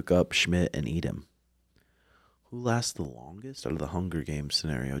boys cook up Schmidt and eat him? Who lasts the longest out of the Hunger Games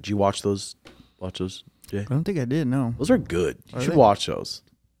scenario? Did you watch those? Jay? I don't think I did. No. Those are good. You Are should they? watch those.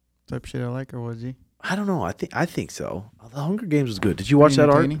 Type shit I like, or was he? I don't know. I think so. The Hunger Games was good. Did you watch that,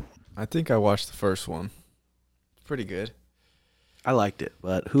 Art? Entertaining? I think I watched the first one. It's pretty good. I liked it.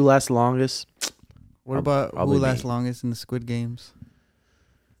 But who lasts longest? What about Probably who lasts me. longest in the Squid Games?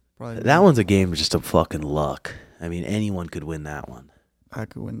 Probably That me. one's a game of just a fucking luck. I mean, anyone could win that one. I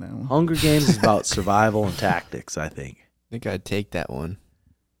could win that one. Hunger Games is about survival and tactics, I think. I think I'd take that one.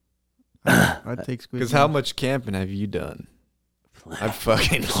 I'd take Squid Because Games. how much camping have you done? I've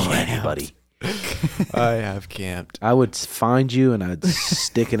fucking Plenty, camped. buddy. I have camped. I would find you and I'd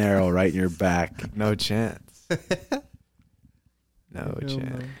stick an arrow right in your back. No chance. No Hell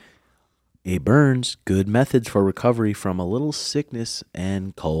chance. no. A Burns, good methods for recovery from a little sickness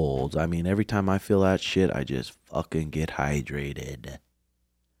and colds. I mean, every time I feel that shit, I just fucking get hydrated.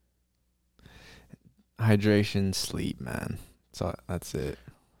 Hydration, sleep, man. So that's it.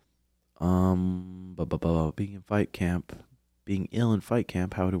 Being in fight camp, being ill in fight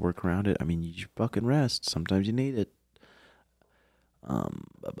camp, how to work around it? I mean, you fucking rest. Sometimes you need it.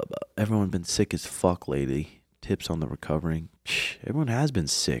 Everyone been sick as fuck lately. Tips on the recovering. Psh, everyone has been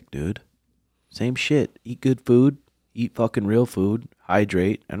sick, dude. Same shit. Eat good food. Eat fucking real food.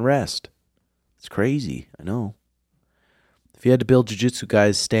 Hydrate and rest. It's crazy. I know. If you had to build jiu-jitsu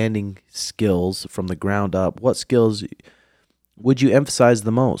guys' standing skills from the ground up, what skills would you emphasize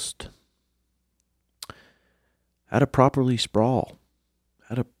the most? How to properly sprawl.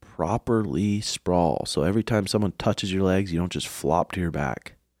 How to properly sprawl. So every time someone touches your legs, you don't just flop to your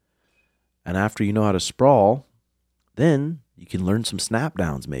back. And after you know how to sprawl, then you can learn some snap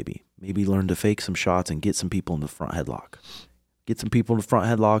downs maybe. Maybe learn to fake some shots and get some people in the front headlock. Get some people in the front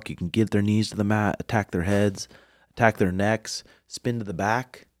headlock. You can get their knees to the mat, attack their heads, attack their necks, spin to the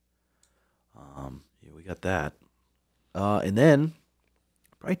back. Yeah, we got that. And then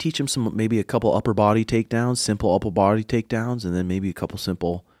probably teach them maybe a couple upper body takedowns, simple upper body takedowns, and then maybe a couple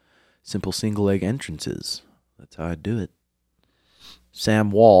simple single leg entrances. That's how I'd do it.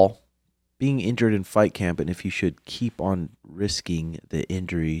 Sam Wall, being injured in fight camp, and if you should keep on risking the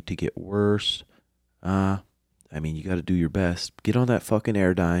injury to get worse. I mean, you got to do your best. Get on that fucking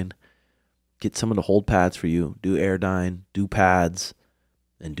Airdyne. Get someone to hold pads for you. Do Airdyne, do pads,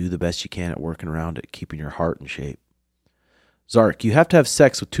 and do the best you can at working around it, keeping your heart in shape. Zark, you have to have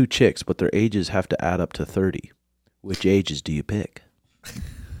sex with 2 chicks, but their ages have to add up to 30. Which ages do you pick?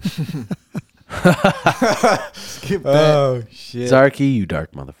 Skip that. Oh, shit. Zarky, you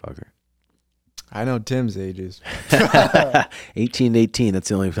dark motherfucker. I know Tim's ages. 18 to 18, that's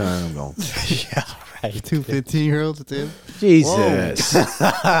the only time I'm going. Yeah, right. 2 15-year-olds, Tim. Jesus.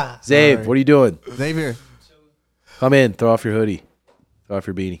 Zabe, Sorry. what are you doing? Xavier. Come in, throw off your hoodie. Throw off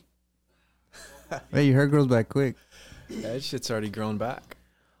your beanie. Hey, you heard girls back quick. That shit's already grown back.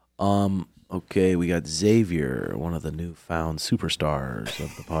 Okay, we got Xavier, one of the newfound superstars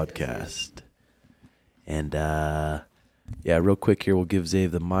of the podcast. And yeah, real quick here, we'll give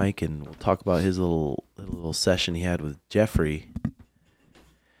Zave the mic and we'll talk about his little session he had with Jeffrey.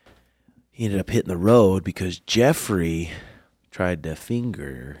 He ended up hitting the road because Jeffrey tried to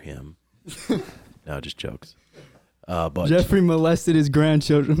finger him. No, just jokes. But Jeffrey molested his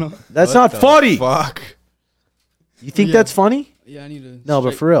grandchildren. that's not funny. Fuck. You think Yeah. that's funny? Yeah, I need to. No,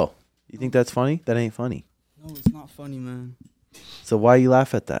 but for real, you think that's funny? That ain't funny. No, it's not funny, man. So why you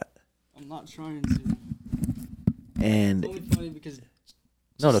laugh at that? I'm not trying to. And It's only funny because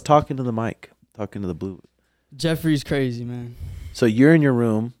no, talking to the mic, talking to the blue. Jeffrey's crazy, man. So you're in your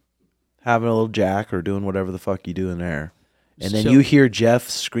room, having a little jack or doing whatever the fuck you do in there, and then Chill. you hear Jeff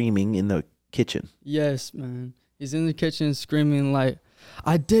screaming in the kitchen. Yes, man. He's in the kitchen screaming like,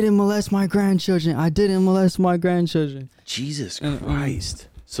 "I didn't molest my grandchildren. I didn't molest my grandchildren." Jesus And, Christ!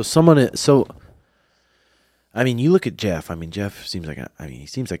 I mean, you look at Jeff. I mean, Jeff seems like he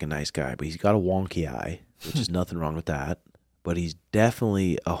seems like a nice guy, but he's got a wonky eye, which is nothing wrong with that. But he's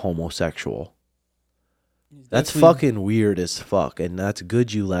definitely a homosexual. That's fucking weird as fuck, and that's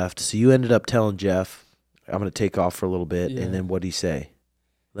good you left. So you ended up telling Jeff, "I'm gonna take off for a little bit," Yeah. and then what'd he say?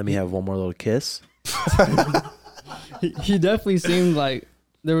 Let me have one more little kiss. He definitely seemed like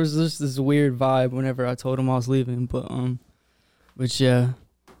there was just this weird vibe whenever I told him I was leaving. But yeah,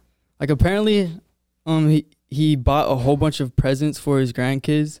 like apparently, he bought a whole bunch of presents for his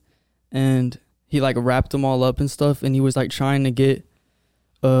grandkids, and he like wrapped them all up and stuff, and he was like trying to get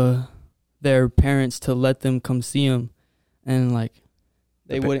their parents to let them come see him, and like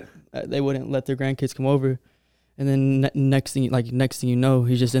they wouldn't let their grandkids come over, and then next thing you know,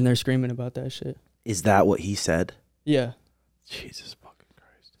 he's just in there screaming about that shit. Is that what he said? Yeah. Jesus fucking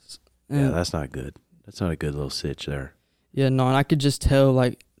Christ. And Yeah, that's not good. That's not a good little sitch there. yeah, no, and I could just tell,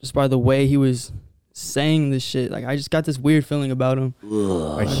 like, just by the way he was saying this shit, like, I just got this weird feeling about him.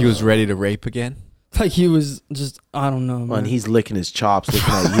 Like he was ready to rape again? Like, he was just, I don't know, man. Well, and he's licking his chops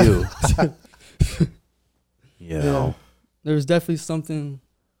looking at you. You know. There was definitely something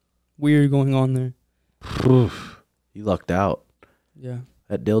weird going on there. Oof. You lucked out. Yeah.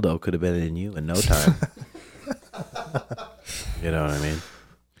 That dildo could have been in you in no time. You know what I mean?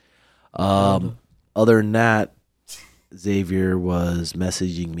 Other than that, Xavier was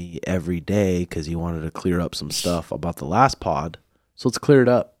messaging me every day because he wanted to clear up some stuff about the last pod. So let's clear it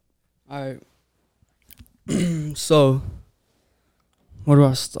up. All right. So, where do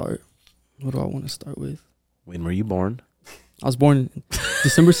I start? What do I want to start with? When were you born? I was born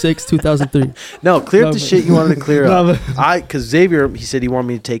December 6th, 2003. No, clear up No, the but- shit you wanted to clear No, up. but- Because Xavier, he said he wanted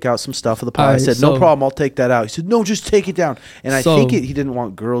me to take out some stuff of the pod. I Alright, said, no so- problem, I'll take that out. He said, no, just take it down. And I So- think he didn't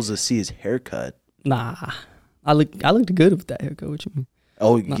want girls to see his haircut. Nah. I looked good with that haircut. What you mean?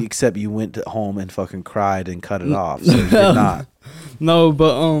 Oh, Nah. except you went to home and fucking cried and cut it off. So you did not. No,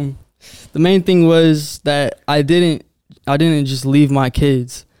 but the main thing was that I didn't just leave my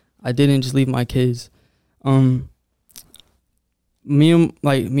kids. Me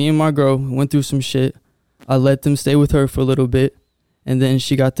and my girl went through some shit. I let them stay with her for a little bit, and then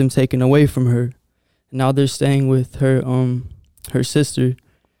she got them taken away from her. Now they're staying with her sister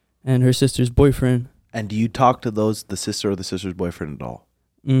and her sister's boyfriend. And do you talk to the sister or the sister's boyfriend at all?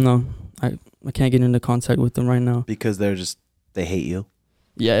 No, I can't get into contact with them right now. Because they hate you?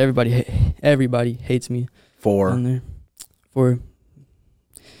 Yeah, everybody hates me For down there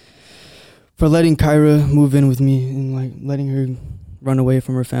for letting Kyra move in with me and like letting her run away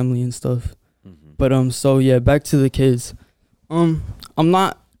from her family and stuff. But so yeah, back to the kids. I'm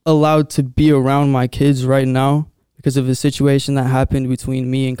not allowed to be around my kids right now because of a situation that happened between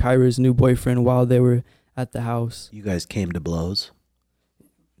me and Kyra's new boyfriend while they were at the house. you guys came to blows.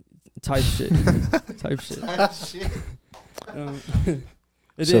 Type shit. Type shit.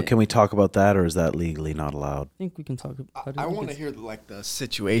 It So didn't- can we talk about that, or is that legally not allowed? I think we can talk about it. I want to hear like the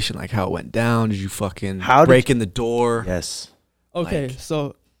situation, like how it went down. Did you fucking How did break in the door? Yes. Okay, like-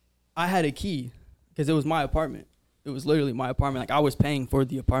 so I had a key because it was my apartment. It was literally my apartment. Like I was paying for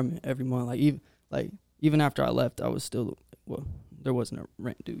the apartment every month. Even after I left, I was still there wasn't a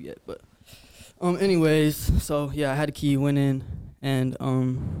rent due yet. But anyways, so yeah, I had a key. Went in and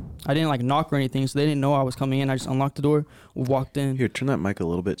I didn't like knock or anything, so they didn't know I was coming in. I just unlocked the door, walked in. Here, turn that mic a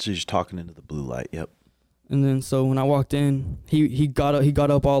little bit so you're just talking into the blue light. Yep. And then so when I walked in, he got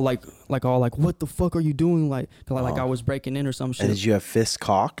up all like what the fuck are you doing, like 'cause like I was breaking in or some shit. And did you have fists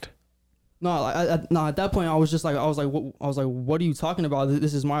cocked? No, at that point I was like, what are you talking about?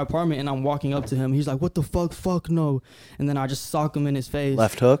 This is my apartment, and I'm walking up to him. He's like, what the fuck no, and then I just sock him in his face.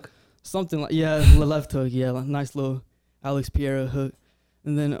 Left hook? Something like left hook, yeah, like nice little Alex Piera hook,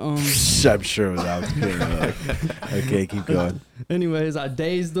 and then I'm sure it was Alex Piera. Okay, keep going. anyways, I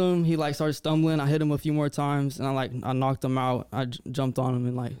dazed him. He like started stumbling. I hit him a few more times, and I knocked him out. I jumped on him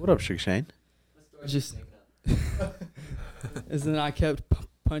and like What up, Sugar Shane? just, and then I kept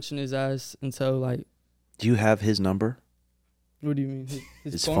punching his ass until like. Do you have his number? What do you mean?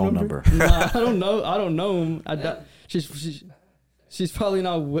 His phone number. Nah, I don't know him. She's probably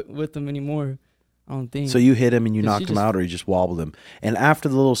not with him anymore. I don't think. So you hit him and you Yeah, knocked she him just- out, or you just wobbled him? And after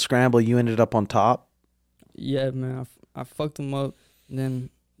the little scramble, you ended up on top? Yeah, man. I fucked him up. And then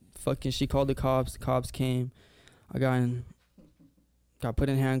fucking she called the cops. The cops came. I got put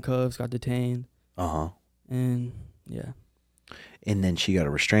in handcuffs, got detained. Uh-huh. And yeah. And then she got a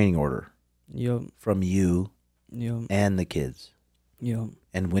restraining order Yup. from you Yup. and the kids. Yup.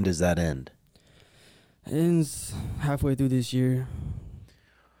 And when does that end? Ends halfway through this year.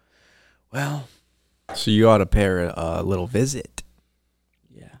 Well, So you ought to pay her a little visit.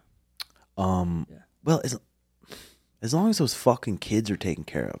 Yeah. Yeah. well, as long as those fucking kids are taken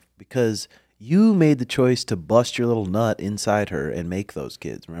care of, because you made the choice to bust your little nut inside her and make those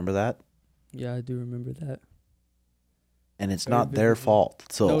kids. Remember that? Yeah, I do remember that. And it's Very not their vividly. fault.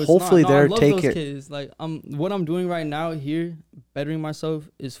 So No, it's hopefully not. No, I they're love taking those care. kids. Like what I'm doing right now here, bettering myself,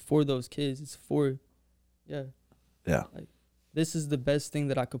 is for those kids. It's for, yeah. Yeah. Like this is the best thing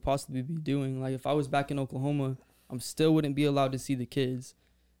that I could possibly be doing. Like if I was back in Oklahoma, I still wouldn't be allowed to see the kids.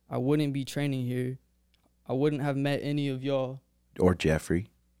 I wouldn't be training here. I wouldn't have met any of y'all Or Jeffrey.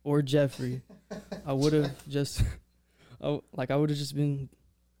 or Jeffrey. I would have just, been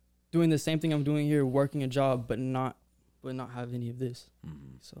doing the same thing I'm doing here, working a job, but not have any of this.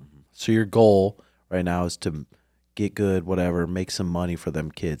 So your goal right now is to get good, whatever, make some money for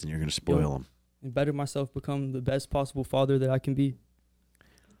them kids, and you're going to spoil them. And better myself, become the best possible father that I can be.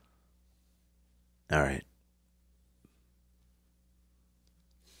 All right.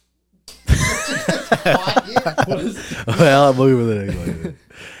 Well, I'm looking for the next one.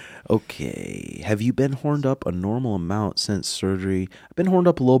 Okay. Have you been horned up a normal amount since surgery? I've been horned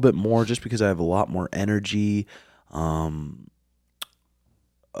up a little bit more just because I have a lot more energy.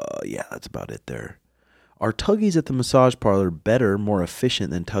 Yeah, that's about it there. Are tuggies at the massage parlor better, more efficient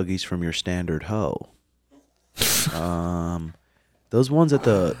than tuggies from your standard hoe? Those ones at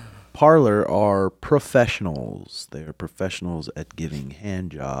the parlor are professionals. They are professionals at giving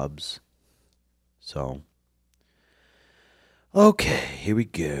hand jobs. So, okay, here we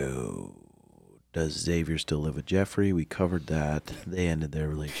go. Does Xavier still live with Jeffrey? We covered that. They ended their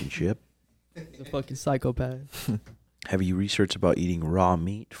relationship. The fucking psychopath. Have you researched about eating raw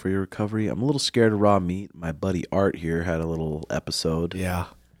meat for your recovery? I'm a little scared of raw meat. My buddy Art here had a little episode. Yeah.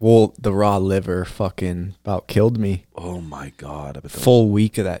 Well, the raw liver fucking about killed me. Oh my God. I bet that Full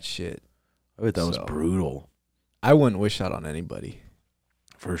week of that shit. was So. brutal. I wouldn't wish that on anybody.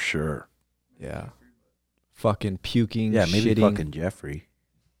 For sure. Yeah. Fucking puking, Yeah, maybe shitting. fucking Jeffrey.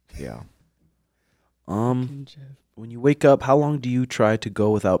 Yeah. Fucking Jeff. When you wake up, how long do you try to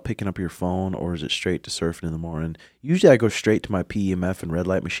go without picking up your phone, or is it straight to surfing in the morning? Usually I go straight to my PEMF and red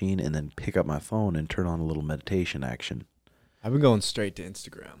light machine and then pick up my phone and turn on a little meditation action. I've been going straight to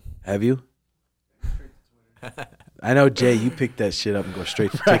Instagram. Have you? I know, Jay, you picked that shit up and go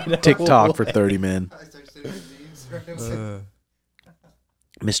straight to TikTok for 30 minutes.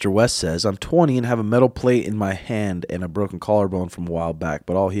 Mr. West says, I'm 20 and have a metal plate in my hand and a broken collarbone from a while back,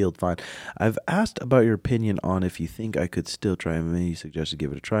 but all healed fine. I've asked about your opinion on if you think I could still try MMA. You suggested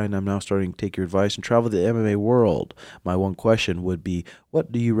give it a try, and I'm now starting to take your advice and travel the MMA world. My one question would be,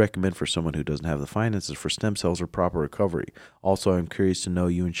 what do you recommend for someone who doesn't have the finances for stem cells or proper recovery? Also, I'm curious to know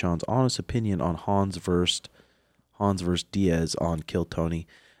you and Sean's honest opinion on Hans versus Diaz on Kill Tony.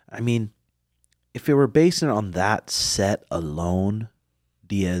 I mean, if it were based on that set alone,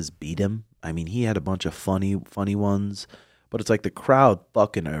 Diaz beat him. I mean, he had a bunch of funny ones, but it's like the crowd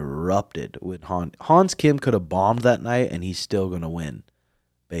fucking erupted with Hans Kim could have bombed that night, and he's still going to win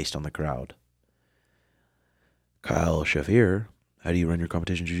based on the crowd. Kyle Shafir, how do you run your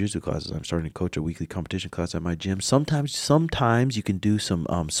competition jiu-jitsu classes? I'm starting to coach a weekly competition class at my gym. Sometimes you can do some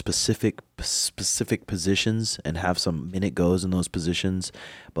specific positions and have some minute goes in those positions,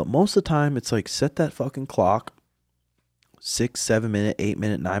 but most of the time it's like set that fucking clock, 6, 7 minute, 8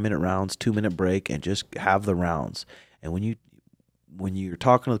 minute, 9 minute rounds, 2 minute break, and just have the rounds. And when you're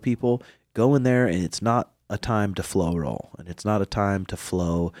talking to the people, go in there, and it's not a time to flow roll, and it's not a time to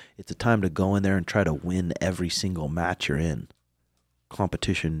flow. It's a time to go in there and try to win every single match you're in.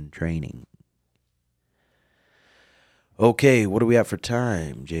 Competition training. Okay, what are we at for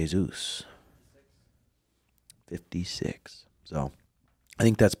time, Jesus? 56. So I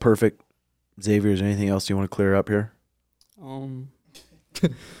think that's perfect. Xavier, is there anything else you want to clear up here? I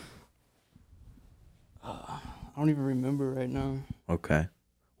don't even remember right now. Okay.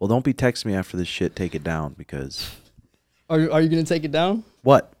 Well, don't be texting me after this shit. Take it down, because... Are you gonna take it down?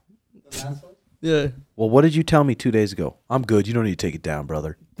 What? Yeah. Well, what did you tell me 2 days ago? I'm good. You don't need to take it down,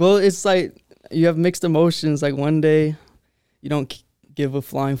 brother. Well, it's like you have mixed emotions. Like one day, you don't give a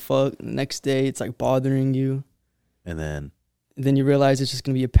flying fuck. The next day, it's like bothering you. And then you realize it's just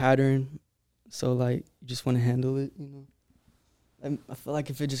gonna be a pattern. So like you just want to handle it, you know. I feel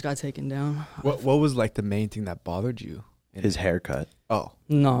like if it just got taken down. What was like the main thing that bothered you? his haircut. Oh.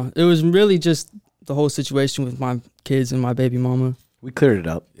 No, it was really just the whole situation with my kids and my baby mama. We cleared it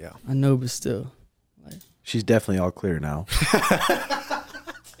up. Yeah. I know, but still. She's definitely all clear now.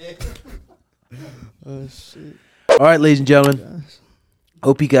 Oh, shit. All right, ladies and gentlemen. Gosh.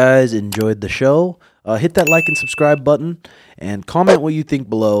 Hope you guys enjoyed the show. Hit that like and subscribe button and comment what you think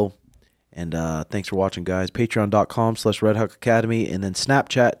below. And thanks for watching, guys. Patreon.com/RedHawk Academy, and then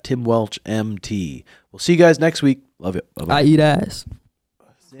Snapchat Tim Welch MT. We'll see you guys next week. Love it. Bye-bye. I eat ass.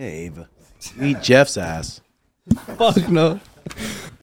 Save. You eat Jeff's ass. Fuck no.